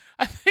sudden?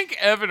 I think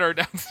Evan, our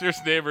downstairs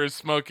neighbor, is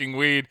smoking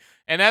weed.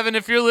 And Evan,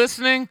 if you're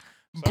listening,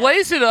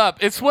 blaze it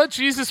up. It's what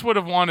Jesus would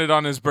have wanted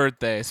on his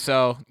birthday.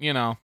 So, you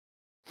know,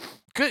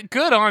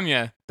 good on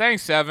you.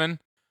 Thanks, Evan.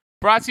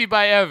 Brought to you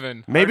by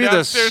Evan. Maybe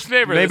the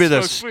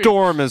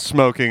storm is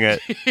smoking it.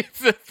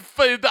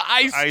 The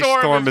ice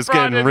storm is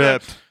getting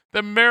ripped.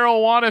 The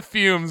marijuana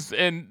fumes,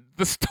 and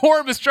the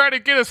storm is trying to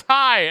get us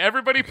high.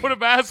 Everybody put a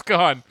mask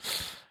on.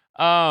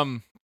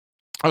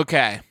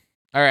 Okay.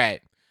 All right.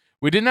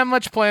 We didn't have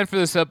much planned for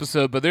this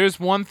episode, but there's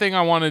one thing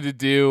I wanted to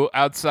do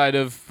outside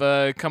of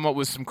come up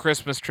with some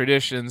Christmas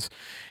traditions,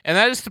 and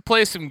that is to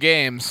play some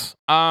games.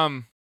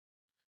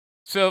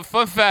 So,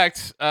 fun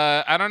fact,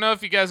 I don't know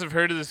if you guys have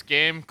heard of this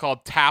game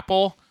called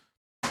Tapple.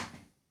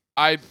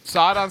 I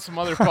saw it on some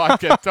other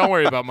podcast. Don't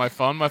worry about my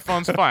phone. My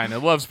phone's fine.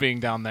 It loves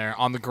being down there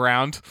on the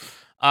ground.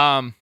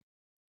 So,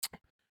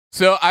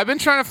 I've been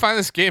trying to find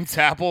this game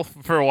Tapple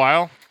for a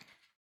while,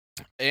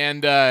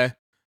 and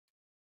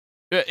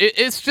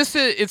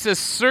it's a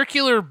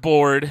circular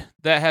board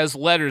that has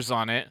letters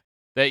on it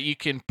that you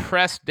can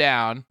press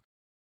down,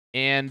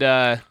 and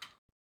all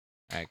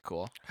right,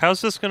 cool.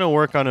 How's this going to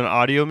work on an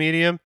audio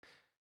medium?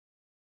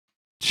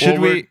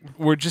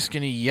 We're just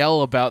going to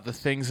yell about the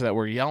things that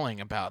we're yelling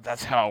about.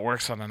 That's how it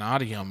works on an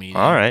audio medium.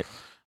 All right.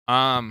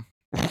 All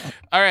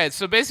right,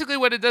 so basically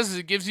what it does is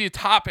it gives you a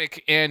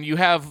topic, and you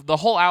have the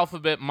whole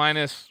alphabet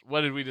minus,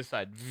 what did we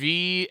decide?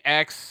 V,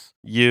 X,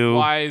 U,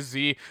 Y,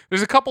 Z.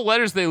 There's a couple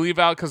letters they leave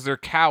out because they're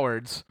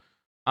cowards.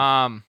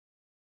 But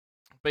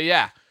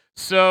yeah,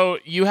 so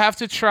you have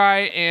to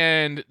try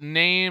and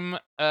name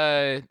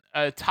a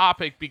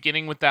topic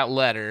beginning with that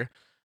letter.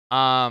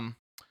 And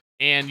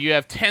you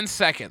have 10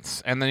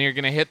 seconds, and then you're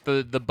going to hit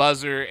the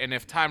buzzer, and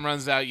if time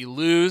runs out, you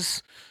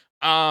lose.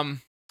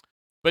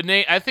 But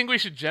Nate, I think we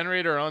should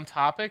generate our own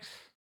topics.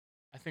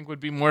 I think would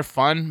be more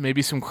fun.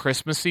 Maybe some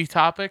Christmassy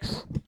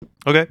topics.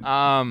 Okay.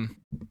 I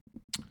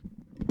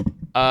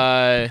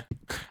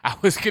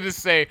was going to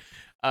say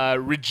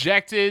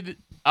rejected.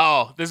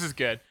 Oh, this is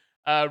good.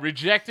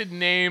 Rejected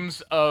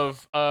names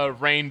of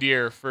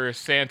reindeer for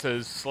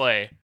Santa's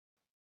sleigh.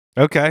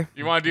 Okay.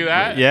 You want to do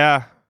that?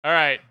 Yeah. All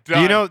right.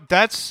 Done. You know,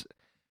 that's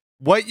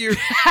what you're...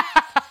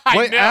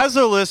 as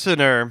a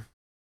listener...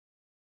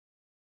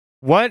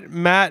 What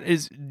Matt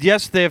is,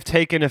 yes, they have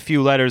taken a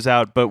few letters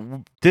out, but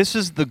this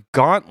is the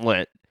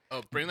gauntlet.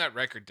 Oh, bring that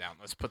record down.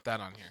 Let's put that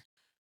on here.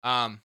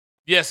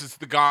 Yes, it's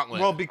the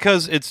gauntlet. Well,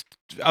 because it's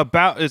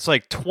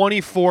like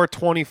 24,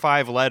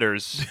 25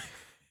 letters.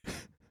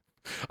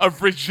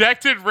 Of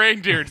rejected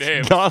reindeer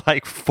names. Not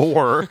like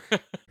 4.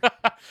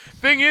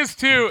 Thing is,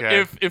 too,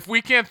 okay. if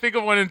we can't think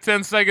of one in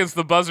 10 seconds,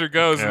 the buzzer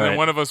goes, and then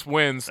one of us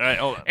wins. All right,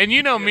 hold on. And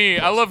you know me,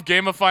 I love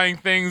gamifying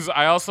things.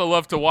 I also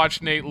love to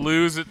watch Nate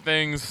lose at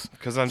things.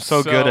 Because I'm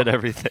so good at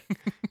everything.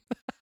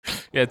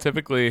 Yeah,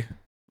 typically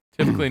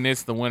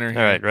Nate's the winner here.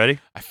 All right, ready?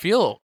 I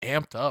feel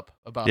amped up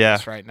about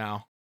this right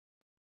now.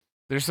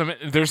 There's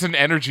an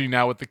energy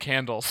now with the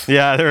candles.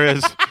 Yeah, there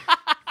is.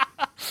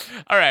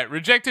 All right,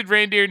 rejected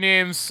reindeer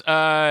names,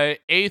 A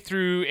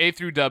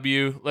through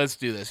W. Let's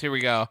do this. Here we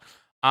go.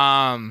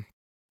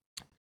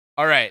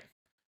 All right.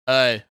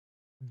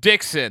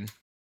 Dixon.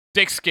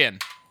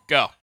 Dickskin.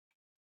 Go.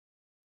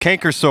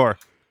 Canker sore.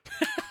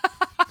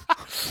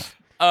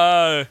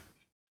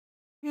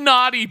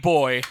 Naughty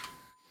boy.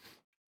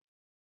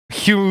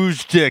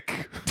 Huge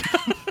dick.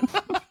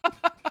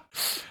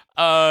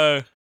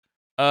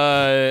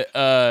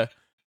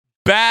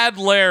 Bad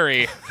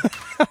Larry.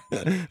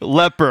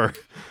 Leper.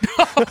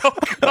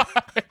 Oh,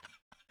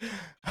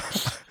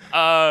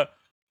 God.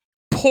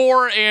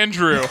 Poor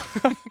Andrew.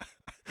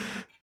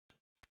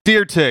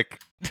 Deer tick.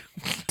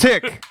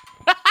 Tick.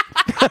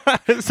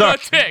 No, Sorry.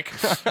 tick.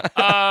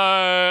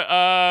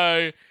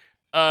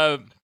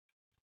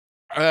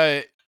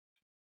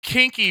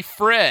 Kinky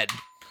Fred.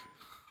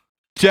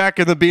 Jack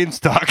and the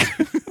Beanstalk.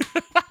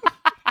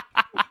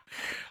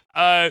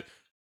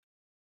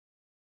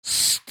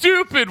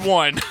 Stupid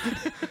one.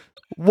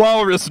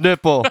 Walrus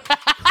nipple.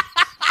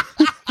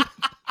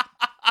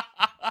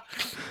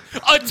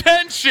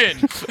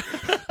 Attention.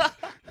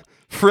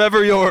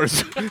 Forever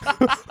yours.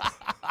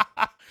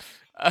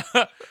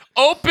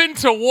 Open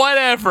to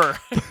whatever.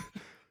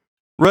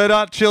 Red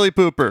hot chili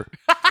pooper.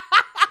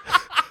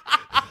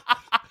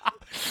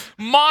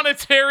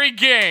 Monetary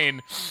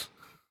gain.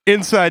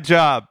 Inside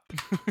job.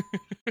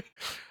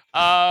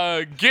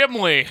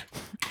 Gimli.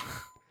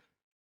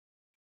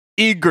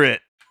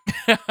 Egret.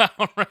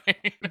 All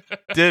right.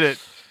 Did it.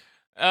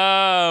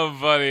 Oh,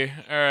 buddy.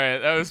 All right.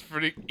 That was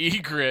pretty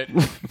egret.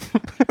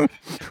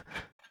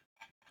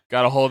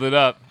 Gotta hold it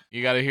up.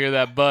 You gotta hear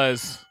that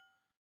buzz.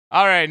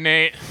 All right,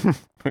 Nate.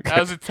 That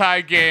was a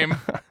tie game.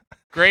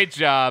 Great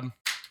job.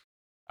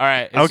 All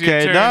right. It's your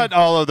Okay, turn. not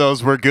all of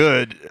those were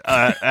good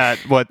at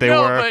what they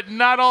no, were. but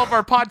not all of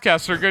our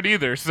podcasts are good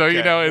either. So you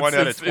Okay, know, one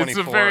out of it's a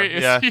 24, very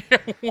yeah.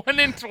 1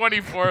 in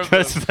 24 of them.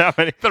 That's how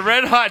many. The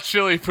Red Hot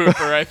Chili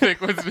Pooper, I think,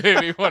 was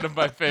maybe one of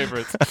my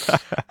favorites.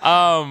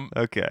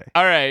 Okay.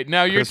 All right,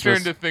 now your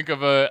Christmas. turn to think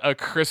of a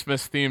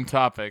Christmas themed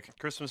topic.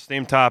 Christmas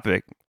themed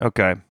topic.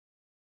 Okay.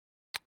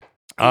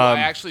 I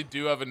actually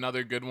do have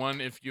another good one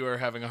if you are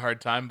having a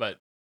hard time, but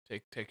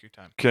take your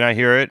time. Can I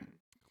hear it?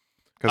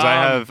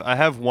 Because I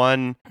have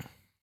one.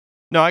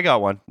 No, I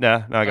got one.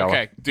 No, I got one.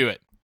 Okay, do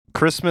it.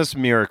 Christmas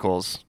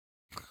miracles.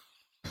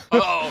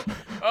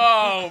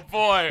 Oh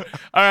boy!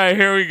 All right,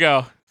 here we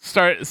go.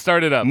 Start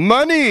it up.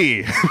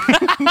 Money.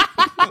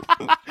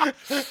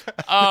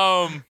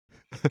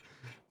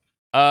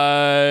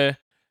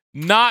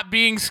 Not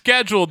being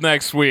scheduled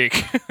next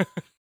week.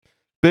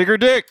 Bigger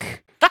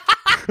dick.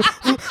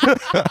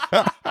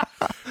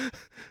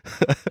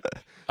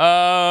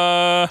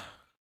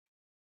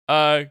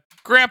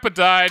 Grandpa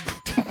died.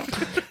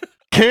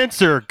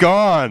 Cancer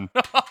gone.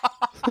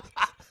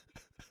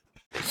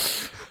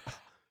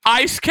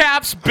 Ice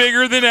caps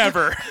bigger than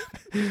ever.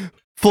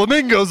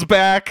 Flamingo's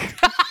back.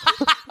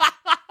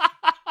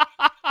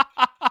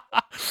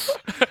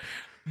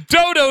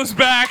 Dodo's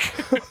back.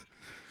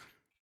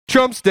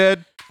 Trump's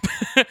dead.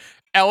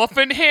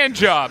 Elephant hand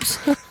jobs.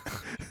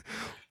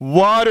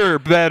 Water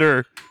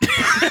better.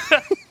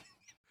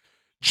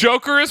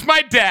 Joker is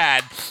my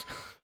dad.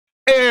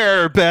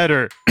 Air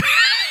better.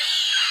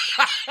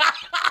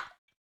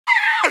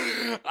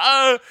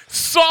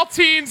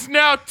 Saltines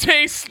now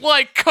taste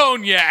like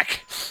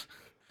cognac.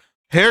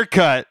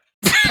 Haircut.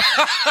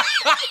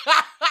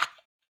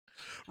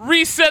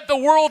 Reset the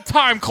world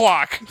time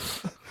clock.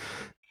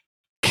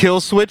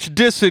 Kill switch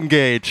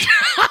disengage.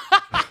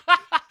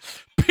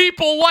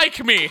 People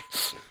like me.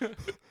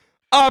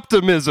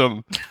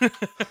 Optimism.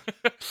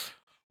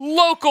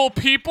 Local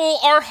people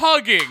are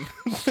hugging.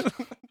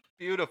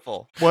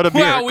 Beautiful. What a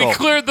miracle. Wow, we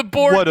cleared the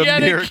board What a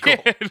yet miracle.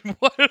 again.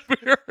 What a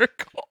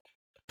miracle.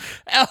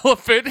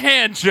 Elephant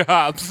hand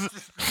jobs.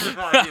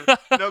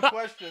 No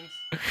questions.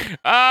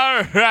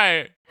 All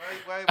right.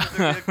 Why would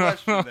there be a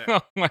question there?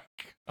 Oh my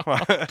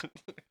God.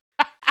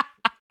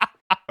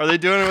 Are they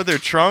doing it with their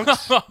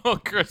trunks?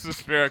 Oh,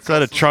 Christmas miracles. Is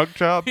that a trunk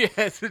job? Yeah,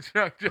 it's a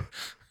trunk.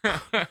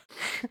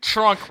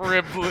 Trunk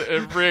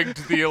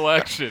rigged the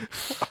election.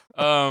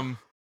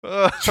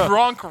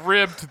 Trunk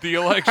ribbed the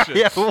election.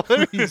 Yeah, what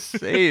are you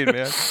saying,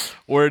 man?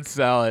 Word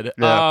salad.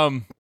 Yeah.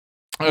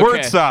 Okay.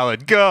 Word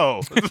salad,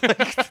 go.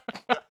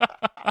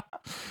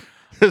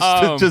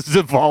 It's just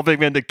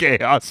evolving into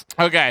chaos.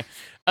 Okay.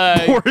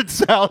 Word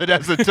salad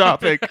as a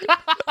topic.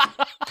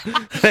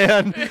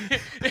 And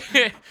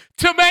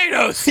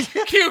Tomatoes,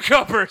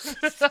 cucumbers.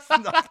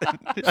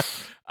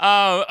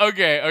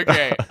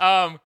 Okay.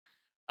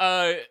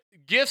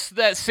 Gifts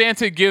that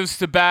Santa gives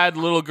to bad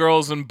little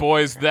girls and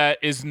boys that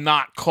is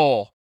not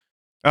coal.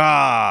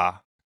 Yeah.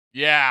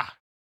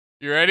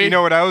 You ready? you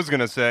know what I was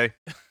gonna say?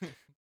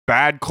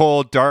 Bad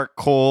coal, dark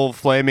coal,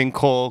 flaming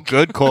coal,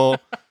 good coal,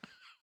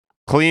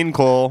 clean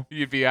coal,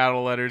 You'd be out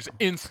of letters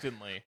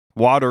instantly.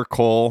 water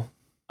coal,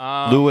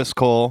 Lewis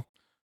coal.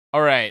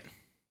 All right.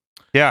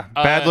 Yeah,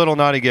 bad little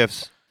naughty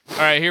gifts. All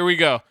right, here we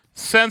go.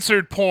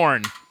 Censored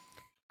porn.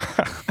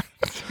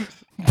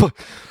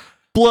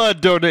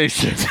 Blood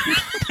donation.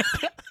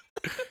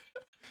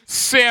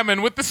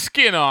 Salmon with the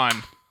skin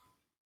on.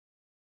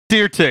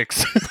 Deer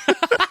ticks.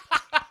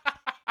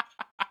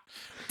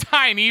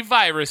 Tiny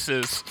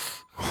viruses.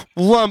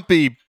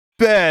 Lumpy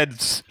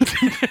beds.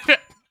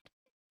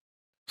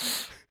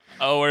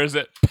 Oh, where is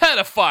it?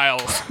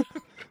 Pedophiles.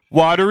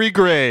 Watery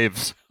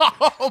graves.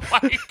 Oh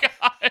my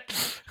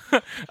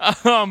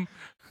God.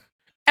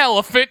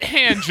 Elephant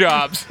hand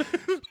jobs.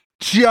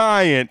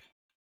 Giant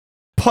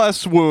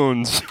pus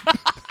wounds.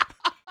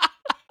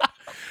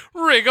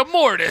 Rigor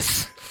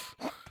mortis.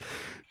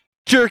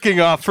 Jerking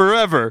off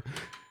forever.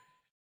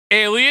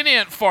 Alien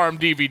Ant Farm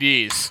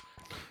DVDs.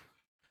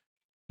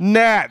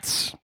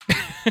 Gnats.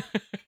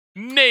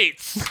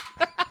 Nates.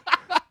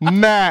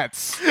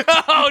 Mats.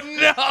 Oh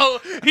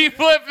no! He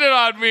flipped it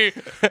on me.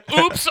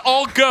 Oops,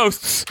 all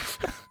ghosts.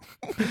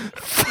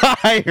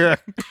 Fire.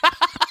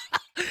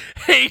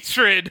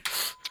 Hatred.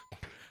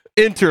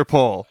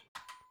 Interpol.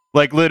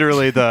 Like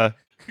literally the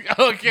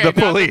Okay, The not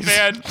police.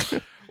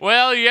 band.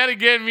 Well, yet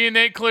again, me and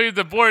Nate cleared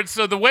the board.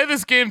 So the way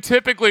this game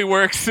typically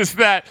works is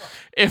that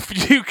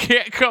if you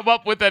can't come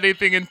up with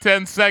anything in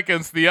 10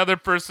 seconds, the other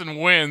person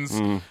wins.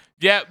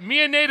 Yeah,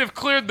 me and Nate have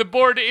cleared the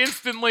board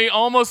instantly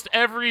almost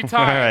every All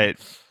time.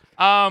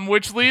 right.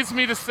 Which leads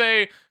me to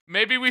say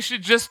maybe we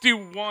should just do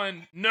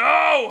one.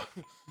 No!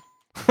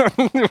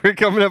 We're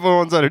coming up with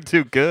ones that are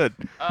too good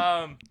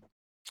All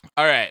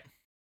right.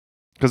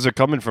 because they're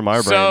coming from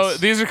our So brains.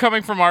 these are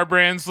coming from our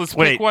brains. Let's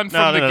Wait, pick one no,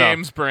 from the no.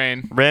 game's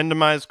brain.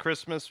 Randomized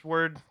Christmas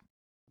word.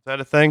 Is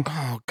that a thing?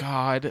 Oh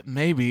God,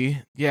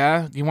 maybe.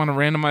 Yeah, you want to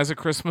randomize a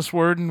Christmas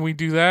word and we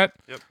do that?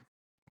 Yep.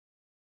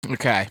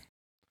 Okay.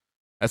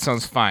 That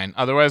sounds fine.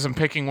 Otherwise, I'm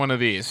picking one of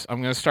these.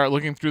 I'm going to start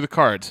looking through the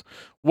cards.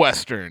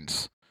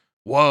 Westerns.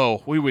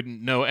 Whoa, we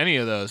wouldn't know any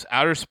of those.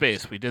 Outer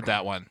space. We did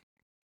that one.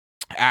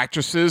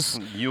 Actresses.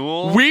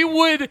 Yule. We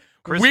would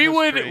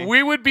Christmas tree.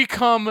 we would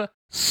become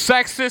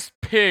sexist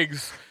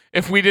pigs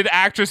if we did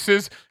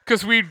actresses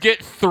because we'd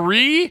get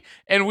 3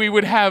 and we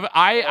would have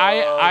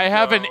I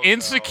have an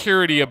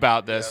insecurity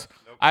about this.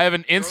 I have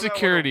an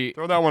insecurity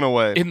Throw that one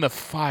away. in the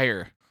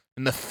fire,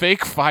 in the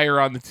fake fire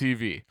on the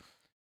TV.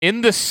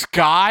 In the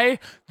sky?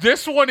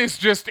 This one is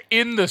just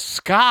in the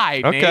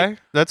sky, Nate. Okay,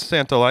 that's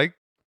Santa-like.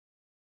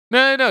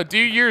 No. Do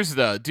yours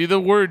though. Do the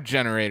word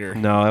generator.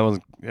 No,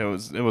 it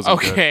wasn't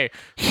Okay.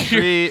 good.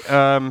 Tree,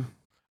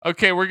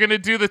 Okay, we're gonna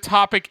do the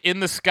topic in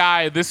the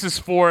sky. This is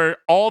for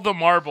all the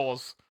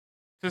marbles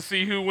to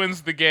see who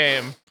wins the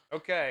game.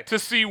 okay. To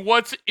see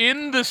what's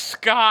in the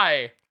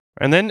sky.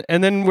 And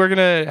then we're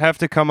gonna have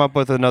to come up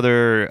with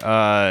another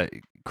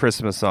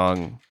Christmas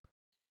song.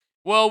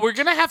 Well, we're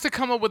gonna have to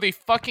come up with a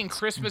fucking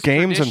Christmas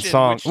Games and tradition,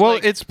 songs. which, Well,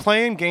 like- it's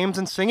playing games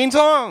and singing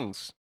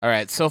songs. all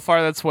right. So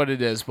far, that's what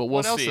it is. But we'll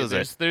What else see. is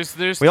it?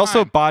 There's We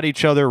also time. bought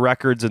each other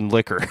records and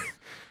liquor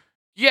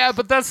Yeah,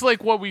 but that's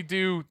like what we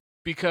do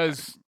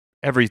because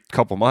every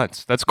couple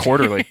months. That's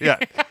quarterly. Yeah.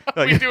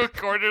 we do a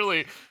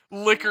quarterly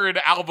liquor and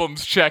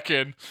albums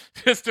check-in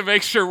just to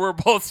make sure we're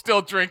both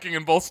still drinking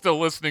and both still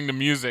listening to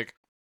music.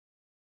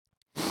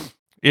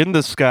 In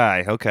the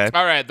sky. Okay.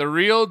 All right, the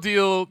real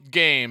deal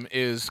game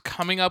is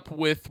coming up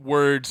with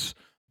words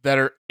that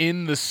are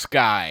in the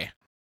sky.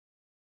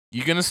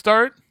 You gonna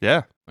start?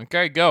 Yeah.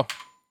 Okay, go.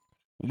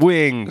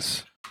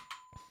 Wings.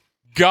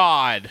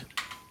 God.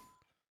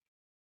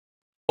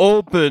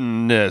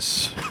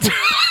 Openness.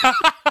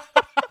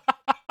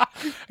 I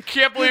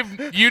can't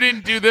believe you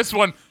didn't do this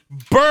one.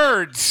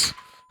 Birds.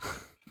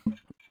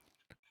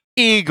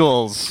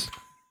 Eagles.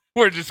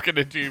 We're just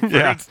gonna do birds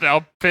Yeah.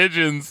 now.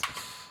 Pigeons.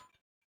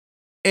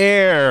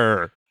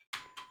 Air.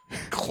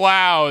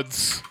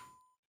 Clouds.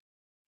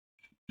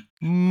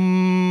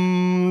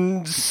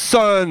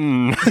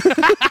 Sun.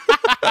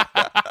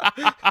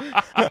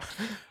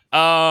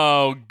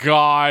 Oh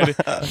God.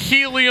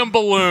 Helium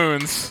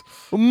balloons.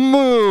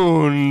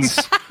 Moons.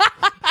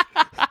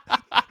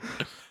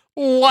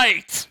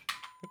 Light.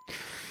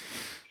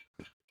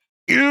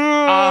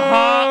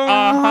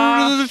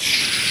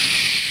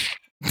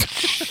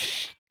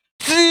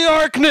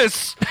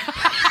 Darkness.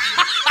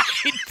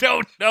 I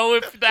don't know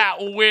if that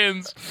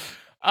wins.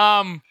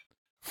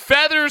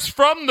 Feathers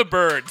from the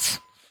birds.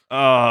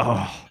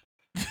 Oh.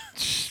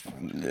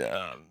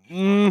 No.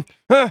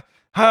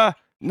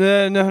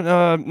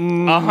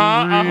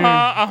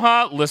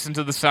 Listen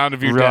to the sound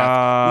of your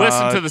death.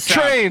 Listen to the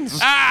sound. Trains.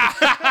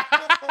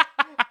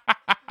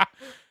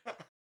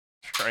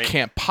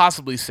 Can't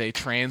possibly say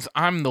trains.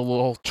 I'm the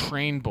little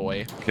train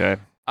boy. Okay.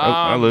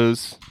 I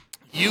lose.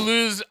 You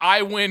lose,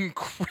 I win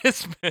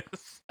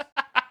Christmas.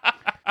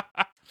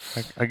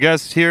 I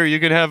guess here you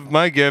can have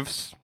my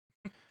gifts.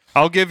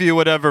 I'll give you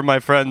whatever my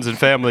friends and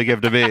family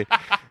give to me,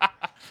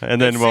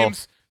 and then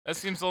that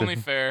seems only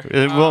fair.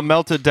 we'll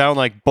melt it down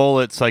like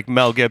bullets, like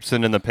Mel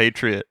Gibson in The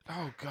Patriot.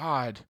 Oh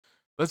God.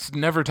 Let's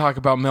never talk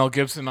about Mel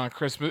Gibson on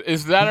Christmas.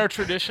 Is that our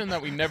tradition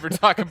that we never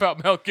talk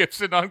about Mel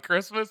Gibson on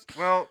Christmas?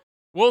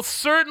 Well,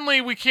 certainly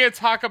we can't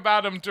talk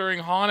about him during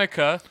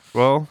Hanukkah.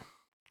 Well,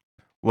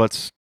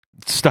 let's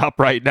stop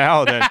right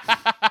now then.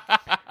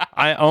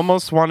 I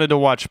almost wanted to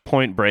watch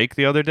Point Break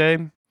the other day,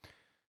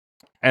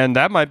 and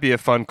that might be a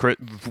fun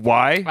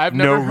why? I've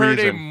no never heard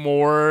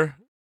reason.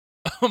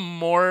 a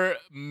more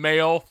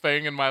male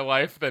thing in my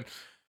life than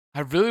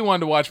I really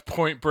wanted to watch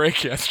Point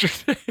Break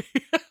yesterday.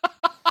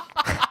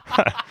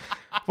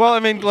 Well, I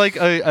mean, like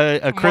a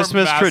More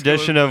Christmas masculine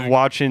tradition of thing.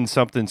 watching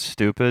something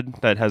stupid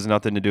that has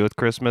nothing to do with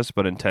Christmas,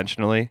 but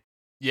intentionally.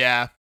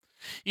 Yeah.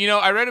 You know,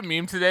 I read a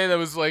meme today that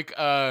was like,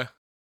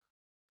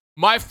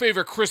 my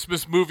favorite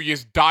Christmas movie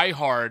is Die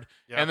Hard.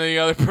 Yeah. And then the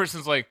other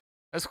person's like,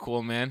 that's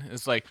cool, man.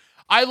 It's like,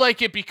 I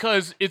like it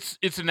because it's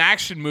an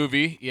action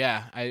movie.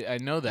 Yeah, I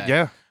know that.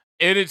 Yeah.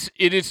 And it's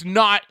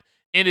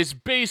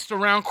based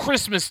around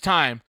Christmas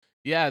time.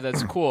 Yeah,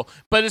 that's cool.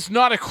 But it's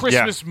not a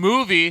Christmas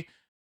movie.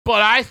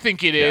 but I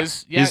think it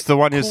is. Yeah, He's the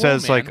one who cool,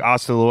 says man. like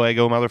 "Hasta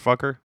luego,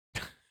 motherfucker."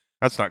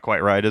 That's not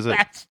quite right, is it?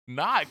 That's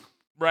not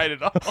right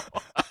at all.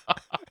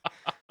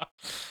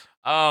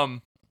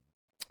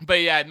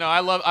 But yeah, no,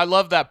 I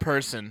love that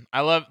person.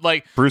 I love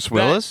like Bruce that-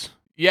 Willis.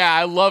 Yeah,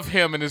 I love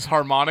him and his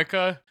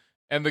harmonica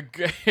and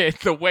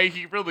the way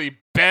he really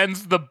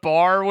bends the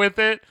bar with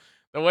it.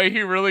 The way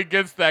he really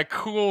gets that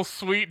cool,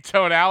 sweet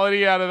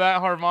tonality out of that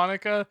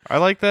harmonica. I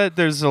like that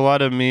there's a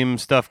lot of meme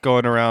stuff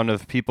going around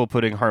of people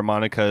putting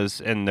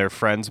harmonicas in their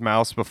friends'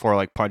 mouths before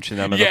like punching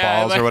them in the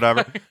balls or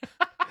whatever.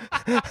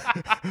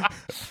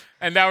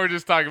 And now we're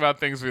just talking about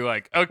things we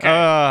like. Okay.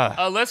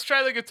 Let's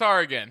try the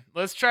guitar again.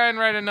 Let's try and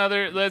write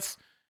another.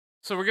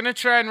 So we're going to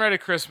try and write a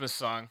Christmas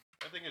song.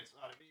 I think it's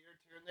ought to be your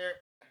turn there.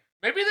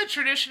 Maybe the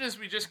tradition is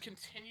we just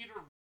continue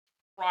to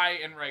try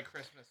and write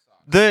Christmas songs.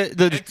 The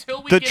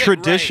Until we get it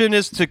tradition right.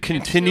 is to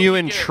continue we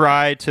and get it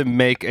try to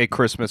make a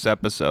Christmas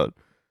episode.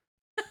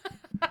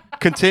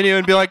 Continue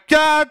and be like,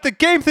 God, the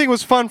game thing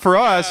was fun for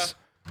us.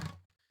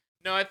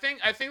 No, I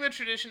think the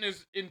tradition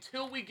is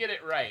until we get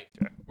it right,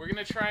 we're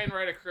gonna try and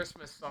write a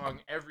Christmas song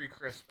every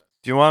Christmas.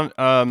 Do you want?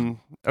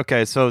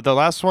 Okay, so the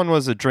last one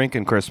was a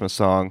drinking Christmas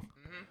song.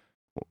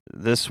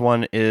 Mm-hmm. This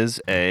one is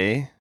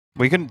a.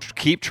 We can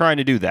keep trying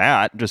to do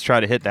that. Just try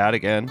to hit that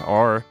again,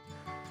 or.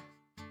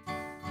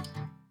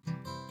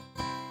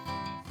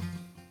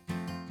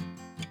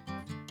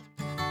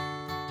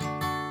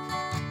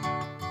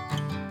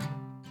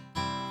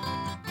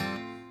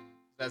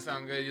 Does that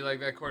sound good? You like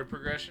that chord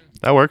progression?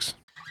 That works.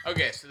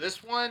 Okay, so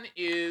this one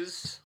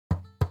is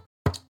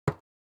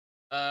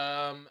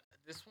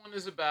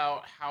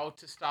about how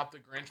to stop the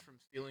Grinch from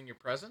stealing your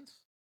presents.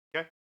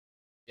 Okay.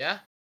 Yeah?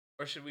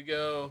 Or should we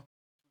go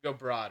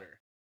broader?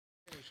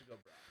 I think we should go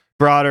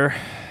Broader.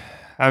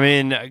 I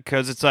mean,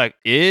 because it's like,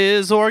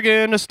 is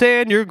Oregon a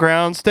stand your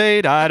ground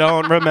state? I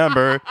don't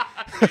remember.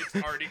 It's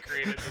already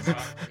created this song.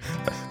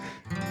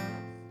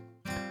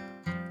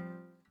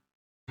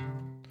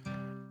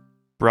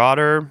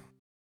 Broader.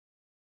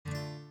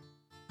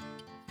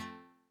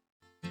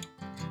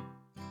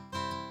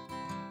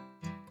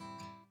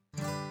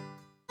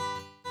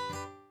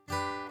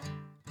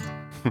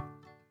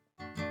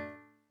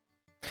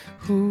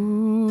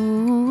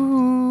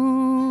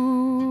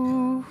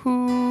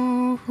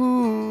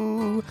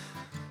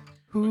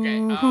 Okay,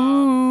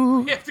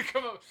 we have to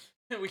come up.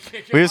 We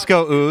can't. We just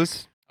go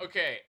ooze.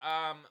 Okay,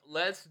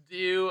 let's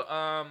do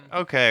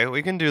Okay,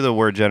 we can do the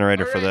word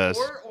generator for alright,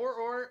 this.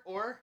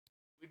 Or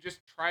we just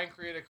try and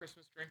create a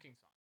Christmas drinking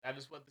song. That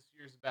is what this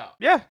year is about.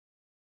 Yeah.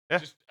 Yeah.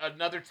 Just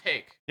another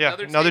take. Yeah,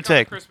 another on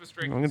take. Christmas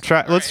We're drinking gonna song.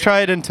 try. All Let's right, try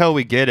it until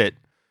we get it.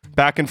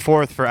 Back and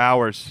forth for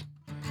hours.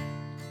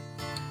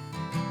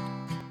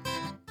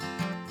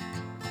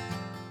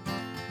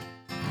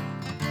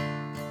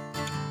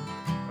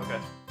 Okay.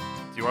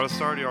 Do you want to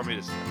start or do you want me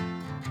to start?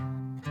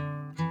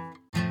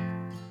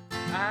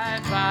 I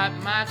bought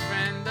my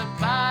friend a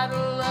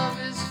bottle of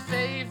his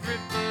favorite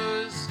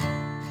booze.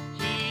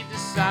 He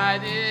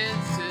decided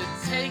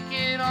to take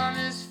it on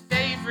his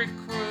favorite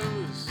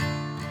cruise.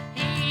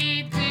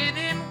 He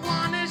didn't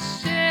want to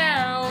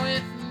share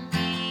with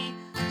me,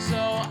 so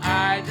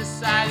I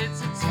decided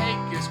to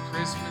take his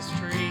Christmas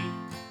tree.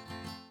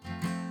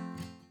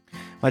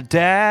 My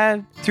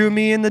dad threw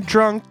me in the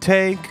drunk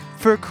tank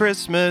for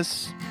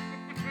Christmas.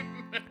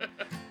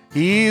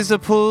 He's a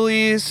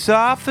police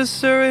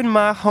officer in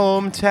my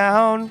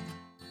hometown.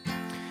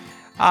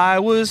 I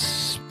was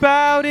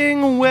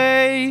spouting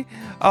away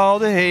all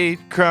the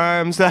hate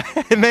crimes I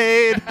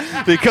made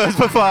because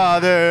my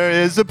father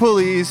is a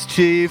police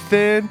chief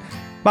in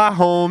my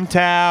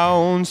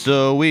hometown.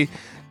 So we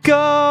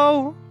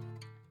go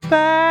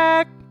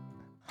back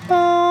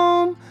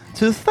home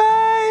to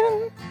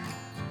find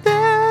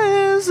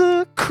there's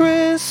a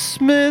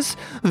Christmas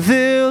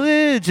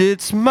village,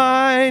 it's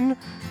mine.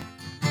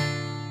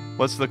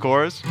 What's the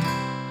chorus?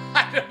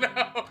 I don't know.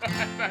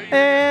 I thought you were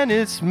And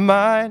it's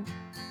mine.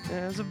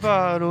 There's a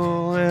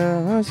bottle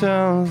in the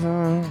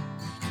town.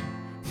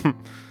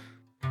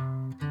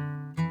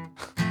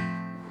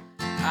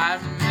 I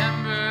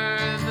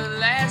remember the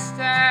last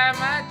time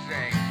I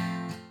drank.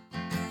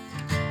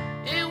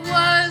 It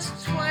was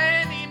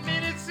 20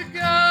 minutes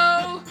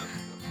ago.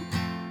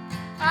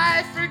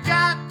 I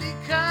forgot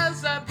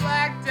because I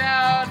blacked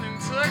out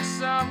and took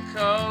some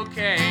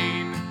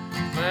cocaine.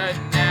 But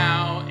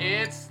now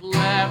it's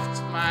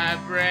left my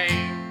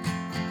brain.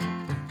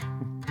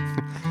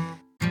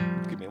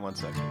 Give me 1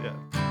 second, yeah.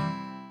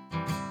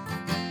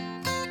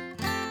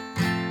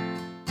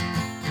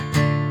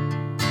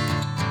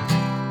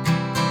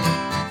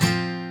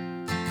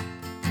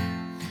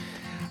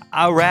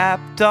 I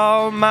wrapped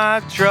all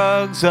my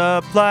drugs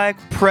up like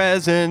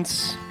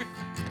presents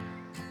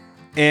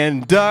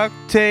and duct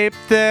taped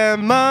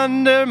them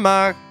under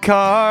my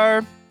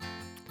car.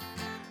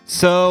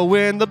 So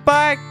when the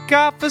bike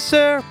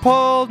officer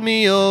pulled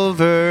me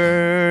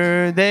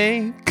over,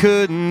 they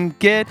couldn't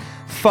get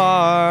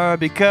far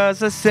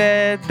because I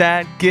said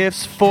that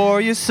gift's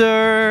for you,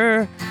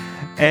 sir.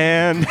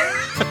 And The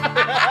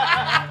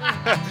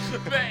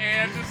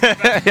and is the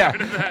best yeah,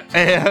 part of that.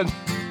 and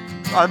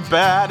I'm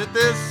bad at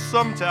this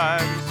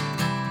sometimes.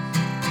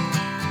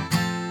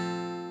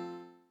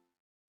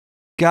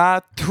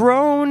 Got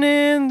thrown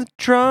in the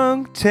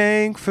trunk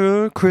tank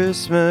for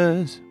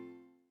Christmas.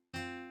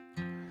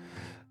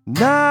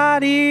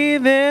 Not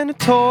even a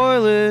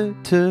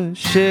toilet to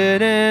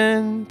shit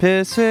and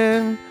piss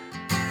in.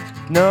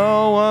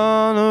 No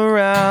one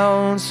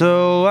around,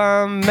 so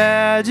I'm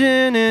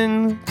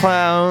imagining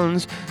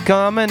clowns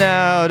coming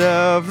out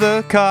of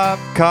the cop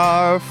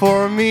car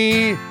for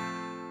me.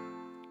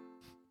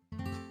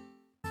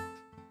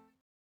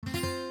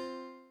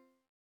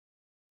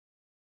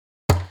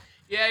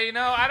 Yeah,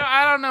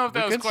 I don't know if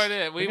that was could- quite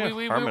it. we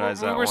We could harmonize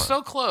we that were one.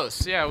 so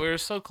close. Yeah, we were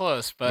so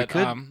close. But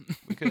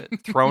We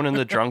could thrown in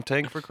the drunk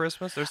tank for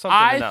Christmas. There's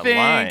something in that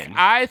line.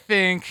 I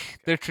think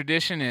the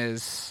tradition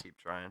is Keep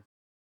trying.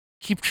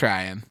 keep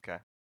trying. Okay.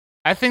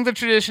 I think the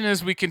tradition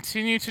is we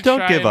continue to Don't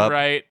try give and up.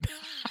 write.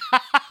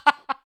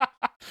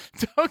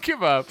 Don't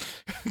give up.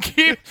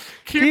 keep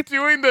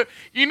doing the.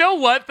 You know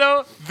what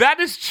though?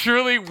 That is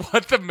truly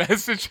what the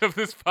message of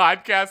this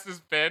podcast has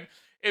been.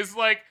 Is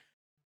like,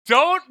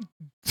 don't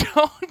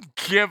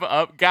give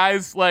up,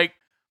 guys. Like,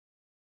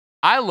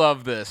 I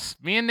love this.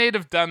 Me and Nate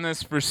have done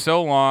this for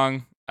so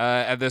long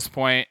at this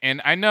point,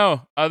 and I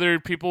know other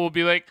people will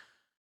be like,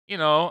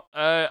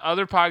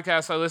 other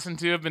podcasts I listen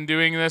to have been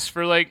doing this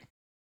for like,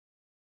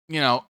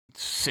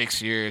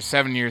 6 years,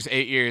 7 years,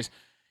 8 years.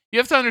 You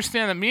have to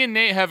understand that me and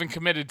Nate haven't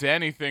committed to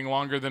anything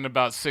longer than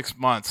about 6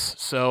 months.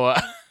 So,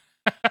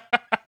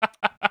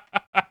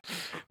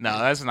 no,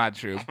 that's not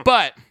true.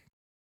 But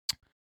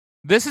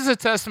this is a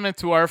testament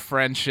to our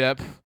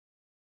friendship,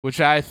 which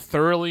I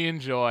thoroughly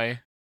enjoy.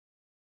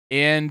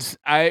 And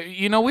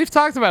we've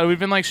talked about it. We've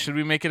been like, should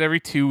we make it every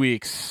 2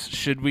 weeks?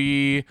 Should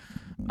we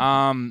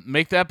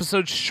make the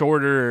episode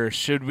shorter?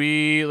 Should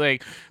we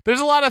there's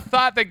a lot of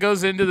thought that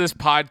goes into this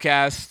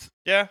podcast.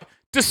 Yeah.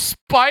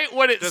 Despite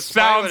what it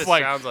sounds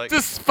like.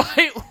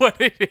 Despite what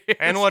it is.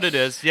 And what it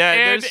is.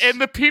 Yeah.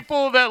 And the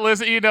people that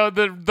listen,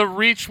 the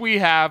reach we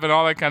have and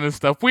all that kind of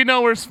stuff. We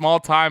know we're small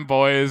time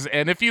boys.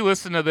 And if you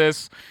listen to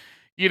this,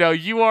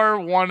 you are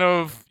one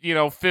of,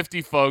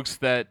 50 folks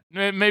that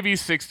maybe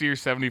 60 or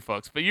 70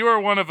 folks, but you are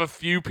one of a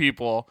few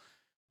people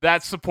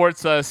that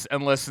supports us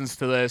and listens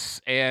to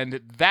this.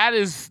 And that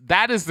is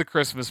the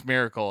Christmas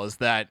miracle is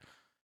that,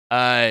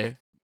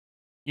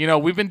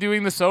 we've been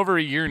doing this over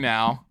a year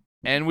now.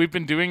 And we've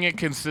been doing it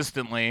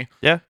consistently.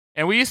 Yeah.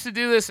 And we used to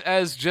do this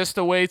as just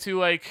a way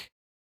to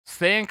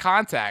stay in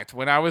contact.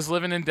 When I was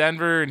living in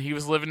Denver and he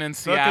was living in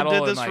Seattle.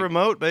 Fucking did this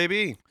remote,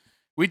 baby.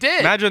 We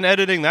did. Imagine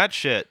editing that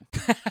shit.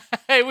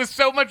 It was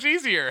so much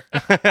easier.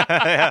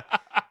 Yeah.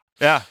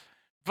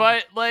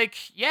 But I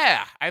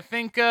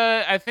think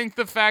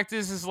the fact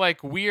is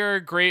we are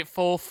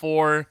grateful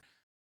for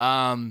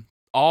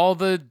all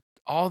the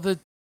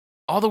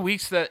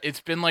weeks that it's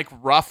been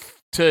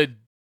rough to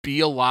be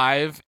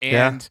alive,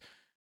 and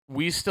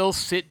we still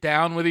sit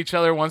down with each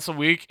other once a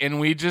week and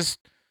we just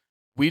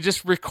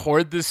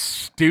record this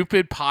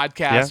stupid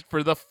podcast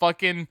for the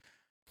fucking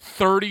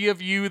 30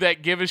 of you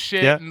that give a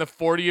shit and the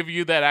 40 of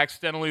you that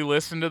accidentally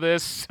listen to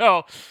this.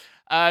 So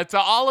to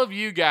all of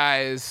you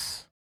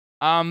guys,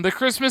 the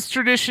Christmas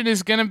tradition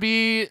is gonna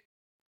be,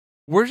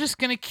 we're just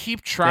gonna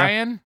keep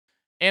trying.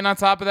 And on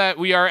top of that,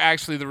 we are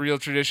actually, the real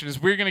tradition is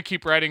we're going to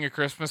keep writing a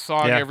Christmas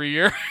song every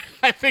year.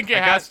 I think it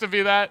has to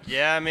be that.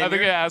 Yeah, I mean, I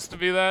think it has to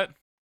be that.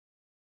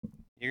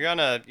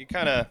 I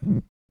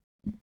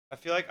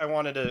feel like I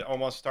wanted to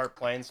almost start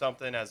playing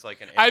something as an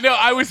I know, intro.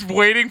 I was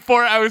waiting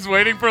for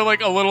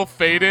a little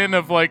fade in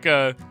of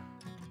a...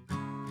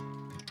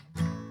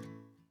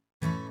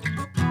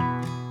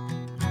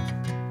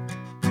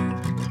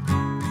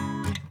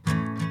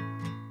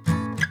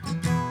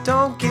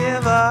 Don't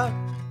give up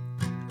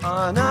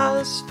on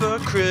us for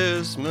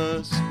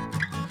Christmas.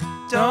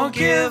 Don't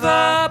give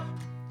up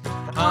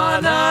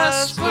on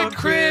us for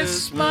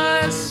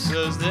Christmas.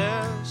 'Cause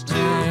there's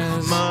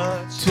too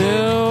much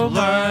to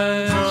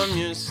learn from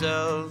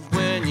yourself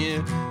when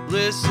you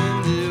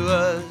listen to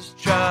us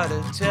try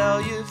to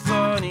tell you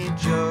funny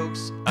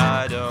jokes.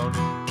 I don't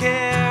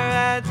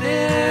care, I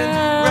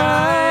didn't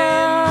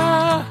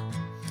rhyme.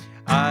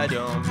 I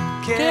don't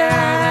care,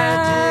 I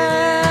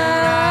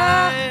didn't rhyme.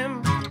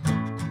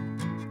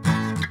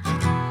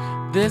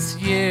 This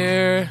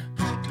year,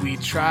 we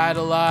tried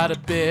a lot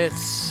of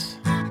bits.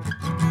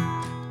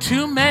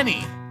 Too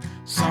many,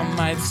 some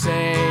might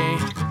say.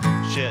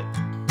 Shit.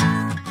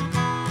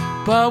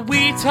 But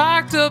we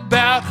talked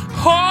about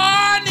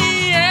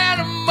horny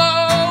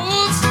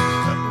animals.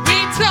 We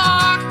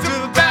talked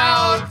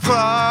about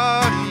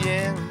party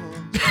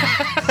animals.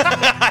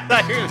 I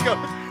thought you were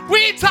going.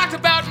 We talked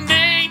about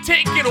Nate,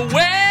 take it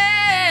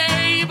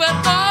away. But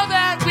all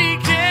that we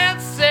can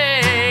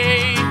say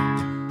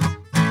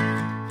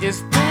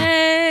is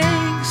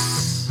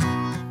thanks.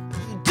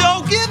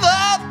 Don't give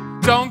up.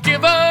 Don't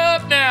give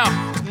up now.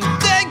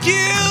 Thank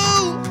you.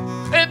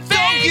 And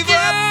thank give you.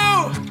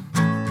 up.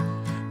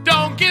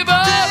 Don't give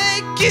up.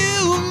 Thank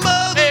you,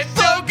 Hey,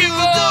 don't give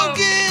up. Don't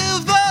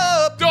give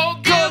up.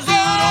 Don't give 'Cause you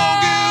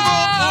don't give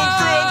up on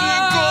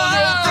friends, 'cause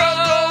your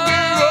friends don't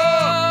give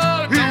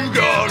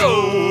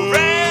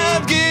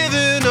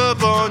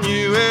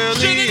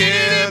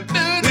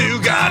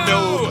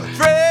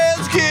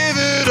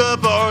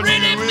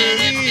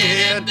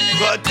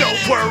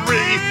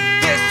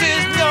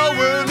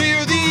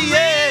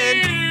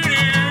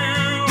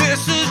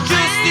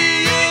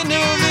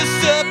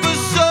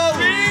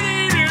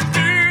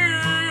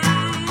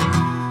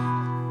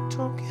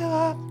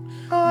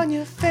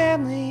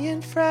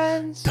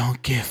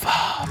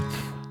up.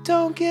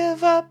 Don't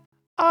give up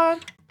on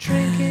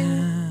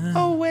drinking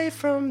away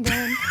from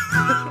them.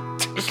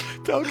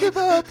 Don't give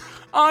up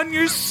On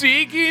your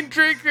seeking,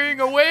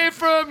 drinking away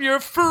from your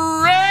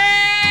friends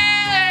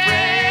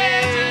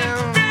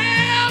and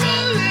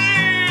family.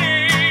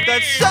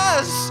 That's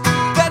us.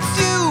 That's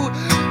you.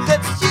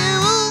 That's you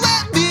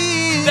and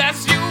me.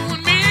 That's you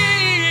and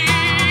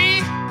me.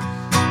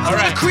 All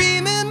right.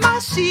 Cream in my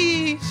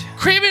seat.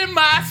 Cream in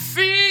my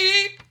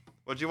seat.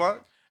 What'd you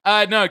want?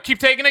 No, keep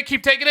taking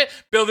it.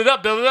 Build it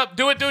up. Do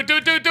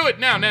it.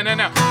 Now.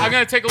 I'm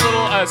going to take a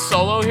little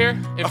solo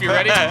here, if you're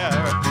ready.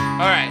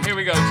 All right, here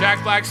we go.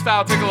 Jack Black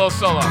style, take a little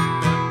solo.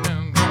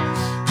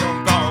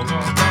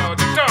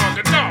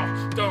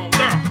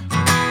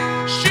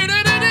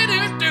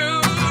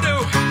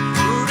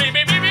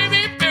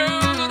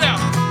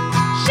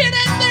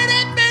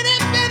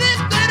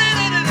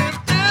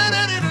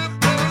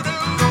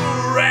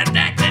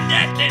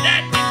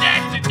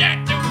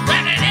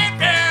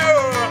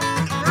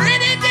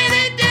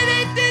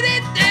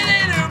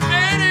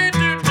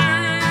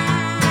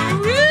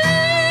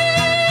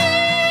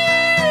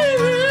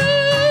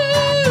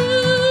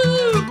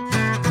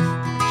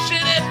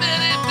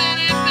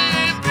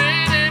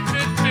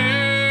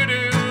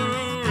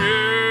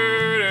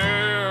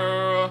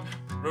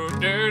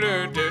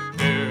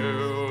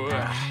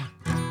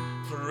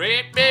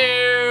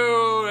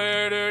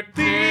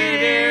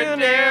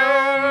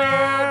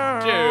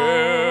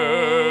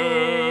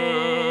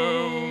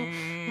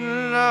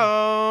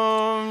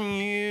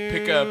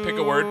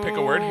 Pick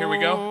a word. Here we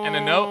go. And a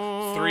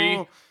note.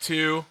 3,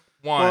 2,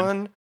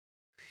 1.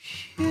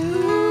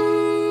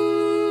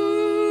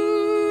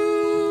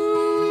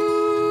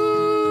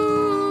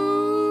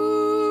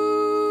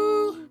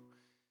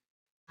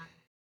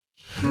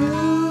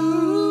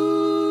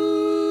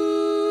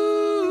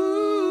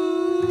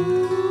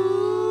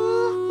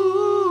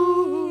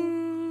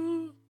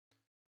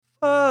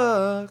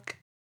 Fuck.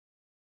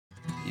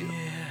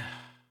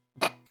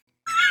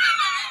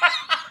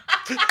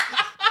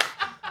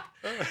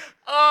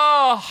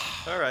 Oh.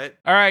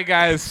 All right,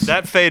 guys.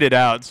 That faded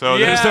out, so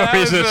there's no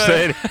reason to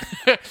say it.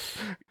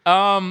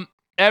 Everybody,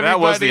 That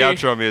was the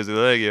outro music.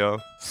 There you go.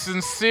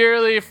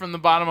 Sincerely, from the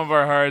bottom of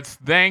our hearts,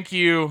 thank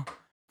you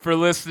for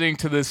listening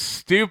to this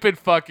stupid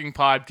fucking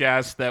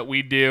podcast that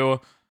we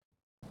do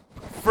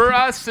for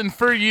us and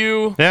for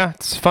you. Yeah,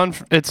 it's fun.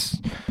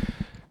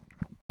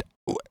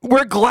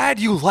 We're glad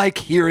you like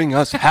hearing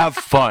us have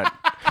fun.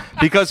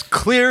 Because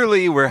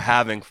clearly we're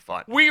having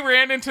fun. We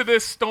ran into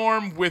this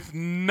storm with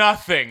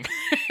nothing,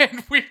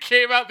 and we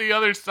came out the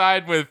other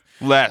side with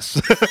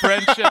less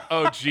friendship.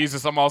 Oh,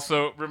 Jesus. I'm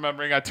also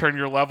remembering I turned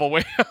your level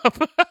way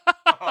up.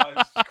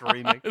 I'm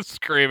screaming.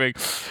 Screaming.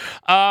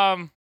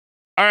 All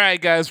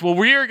right, guys. Well,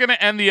 we are going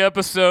to end the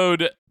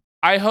episode.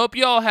 I hope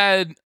y'all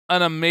had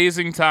an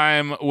amazing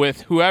time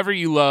with whoever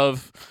you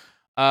love.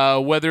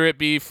 Whether it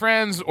be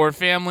friends or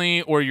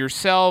family or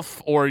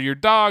yourself or your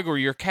dog or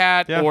your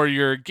cat or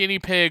your guinea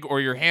pig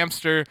or your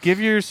hamster. Give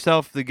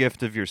yourself the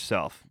gift of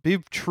yourself. Be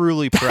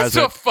truly present.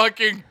 That's a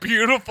fucking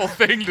beautiful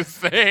thing to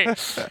say.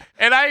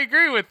 And I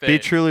agree with it. Be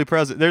truly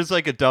present. There's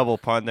like a double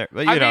pun there.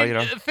 But you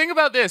know. Think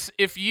about this.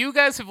 If you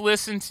guys have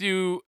listened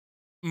to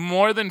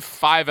more than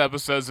 5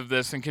 episodes of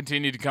this and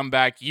continue to come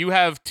back, you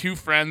have 2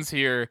 friends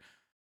here.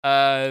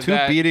 2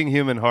 beating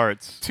human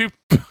hearts. 2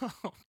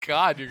 Oh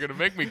God, you're gonna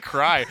make me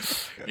cry.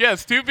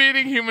 Yes, 2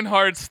 beating human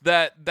hearts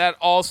that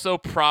also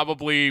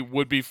probably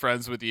would be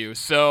friends with you.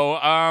 So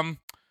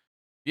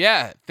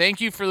yeah, thank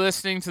you for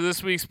listening to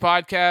this week's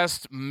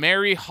podcast.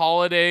 Merry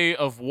holiday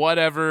of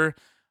whatever.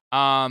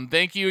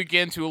 Thank you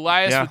again to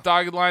Elias with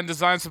Dogged Line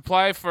Design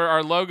Supply for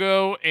our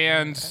logo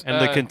and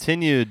the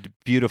continued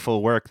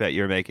beautiful work that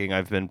you're making.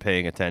 I've been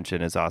paying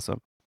attention. It's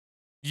awesome.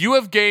 You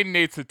have gained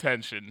Nate's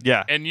attention.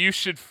 Yeah. And you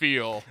should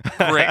feel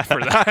great for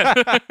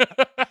that.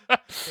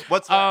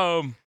 What's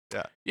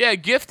that? Yeah,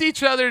 gift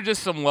each other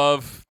just some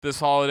love this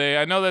holiday.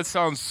 I know that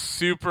sounds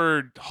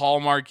super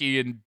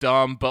hallmarky and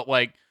dumb, but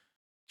like,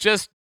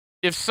 just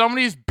if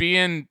somebody's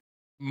being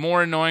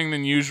more annoying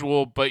than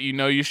usual, but you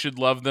know you should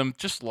love them,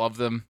 just love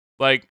them.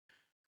 Like,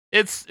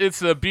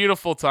 it's a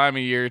beautiful time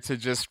of year to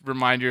just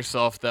remind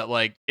yourself that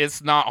like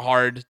it's not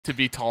hard to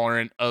be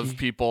tolerant of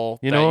people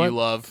you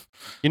love.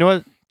 You know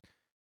what?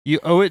 You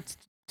owe it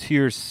to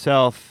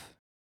yourself.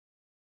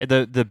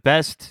 The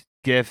best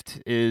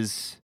gift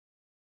is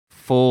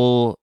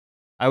full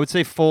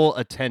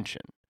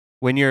attention.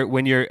 When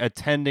you're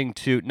attending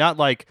to, not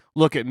like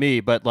look at me,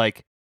 but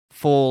like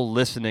full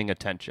listening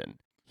attention.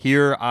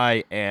 Here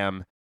I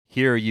am,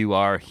 here you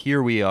are,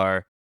 here we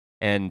are,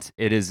 and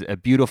it is a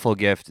beautiful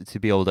gift to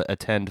be able to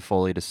attend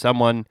fully to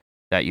someone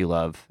that you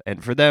love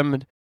and for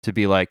them to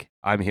be like,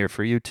 I'm here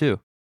for you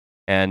too.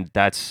 And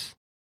that's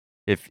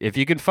if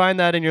you can find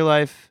that in your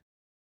life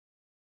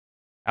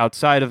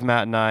outside of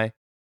Matt and I,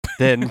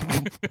 then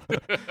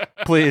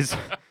please.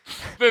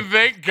 Then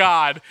thank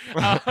God.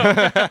 All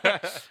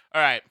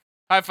right.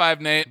 High five,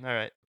 Nate. All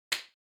right.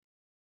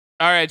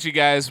 All right, you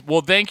guys.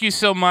 Well, thank you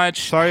so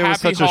much. Sorry Happy it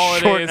was such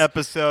holidays. a short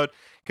episode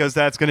because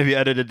that's going to be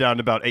edited down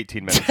to about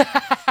 18 minutes. All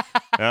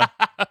Yeah.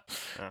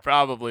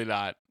 Probably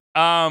not.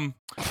 All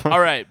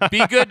right.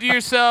 Be good to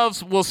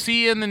yourselves. We'll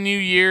see you in the new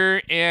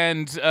year.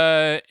 And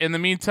in the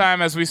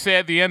meantime, as we say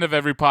at the end of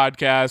every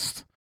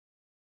podcast,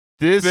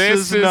 This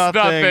is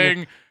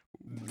nothing.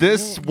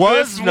 This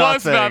was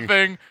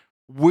nothing.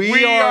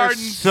 We are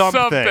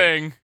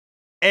something.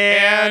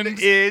 And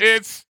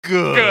it's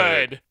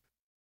good.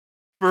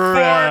 For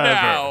Forever.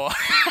 now.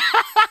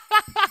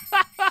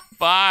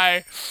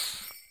 Bye.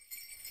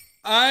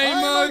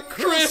 I'm a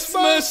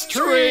Christmas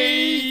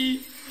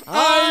tree.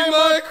 I'm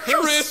a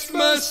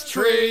Christmas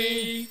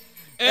tree.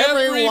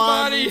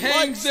 Everybody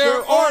hangs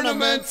their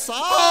ornaments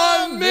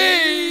on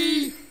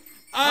me.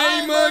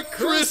 I'm a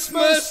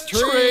Christmas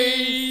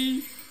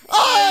tree.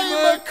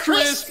 I'm a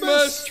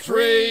Christmas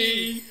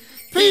tree.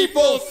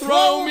 People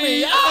throw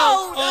me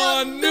out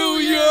on New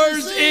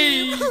Year's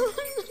Eve.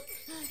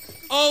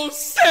 Oh,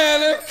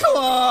 Santa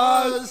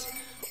Claus.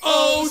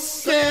 Oh,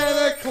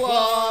 Santa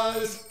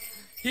Claus.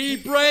 He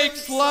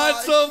breaks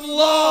lots of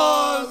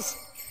laws.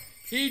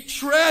 He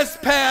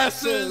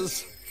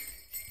trespasses.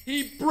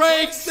 He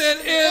breaks and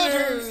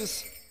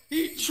enters.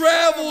 He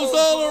travels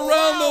all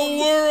around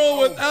the world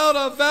without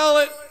a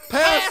valid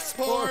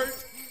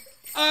passport.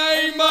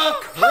 I'm a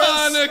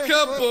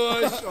Hanukkah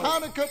bush.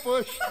 Hanukkah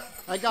bush.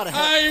 I got a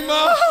I'm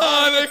a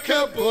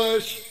Hanukkah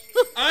bush.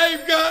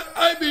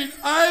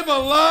 I'm a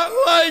lot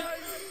like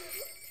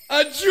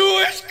a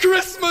Jewish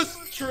Christmas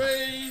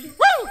tree.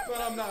 Woo!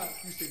 But I'm not.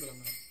 You see, but I'm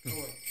not. Oh,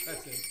 well,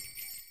 that's it.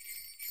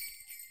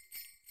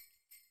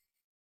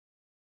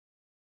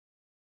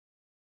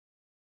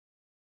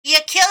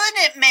 You're killing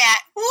it, Matt.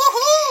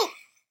 Woohoo!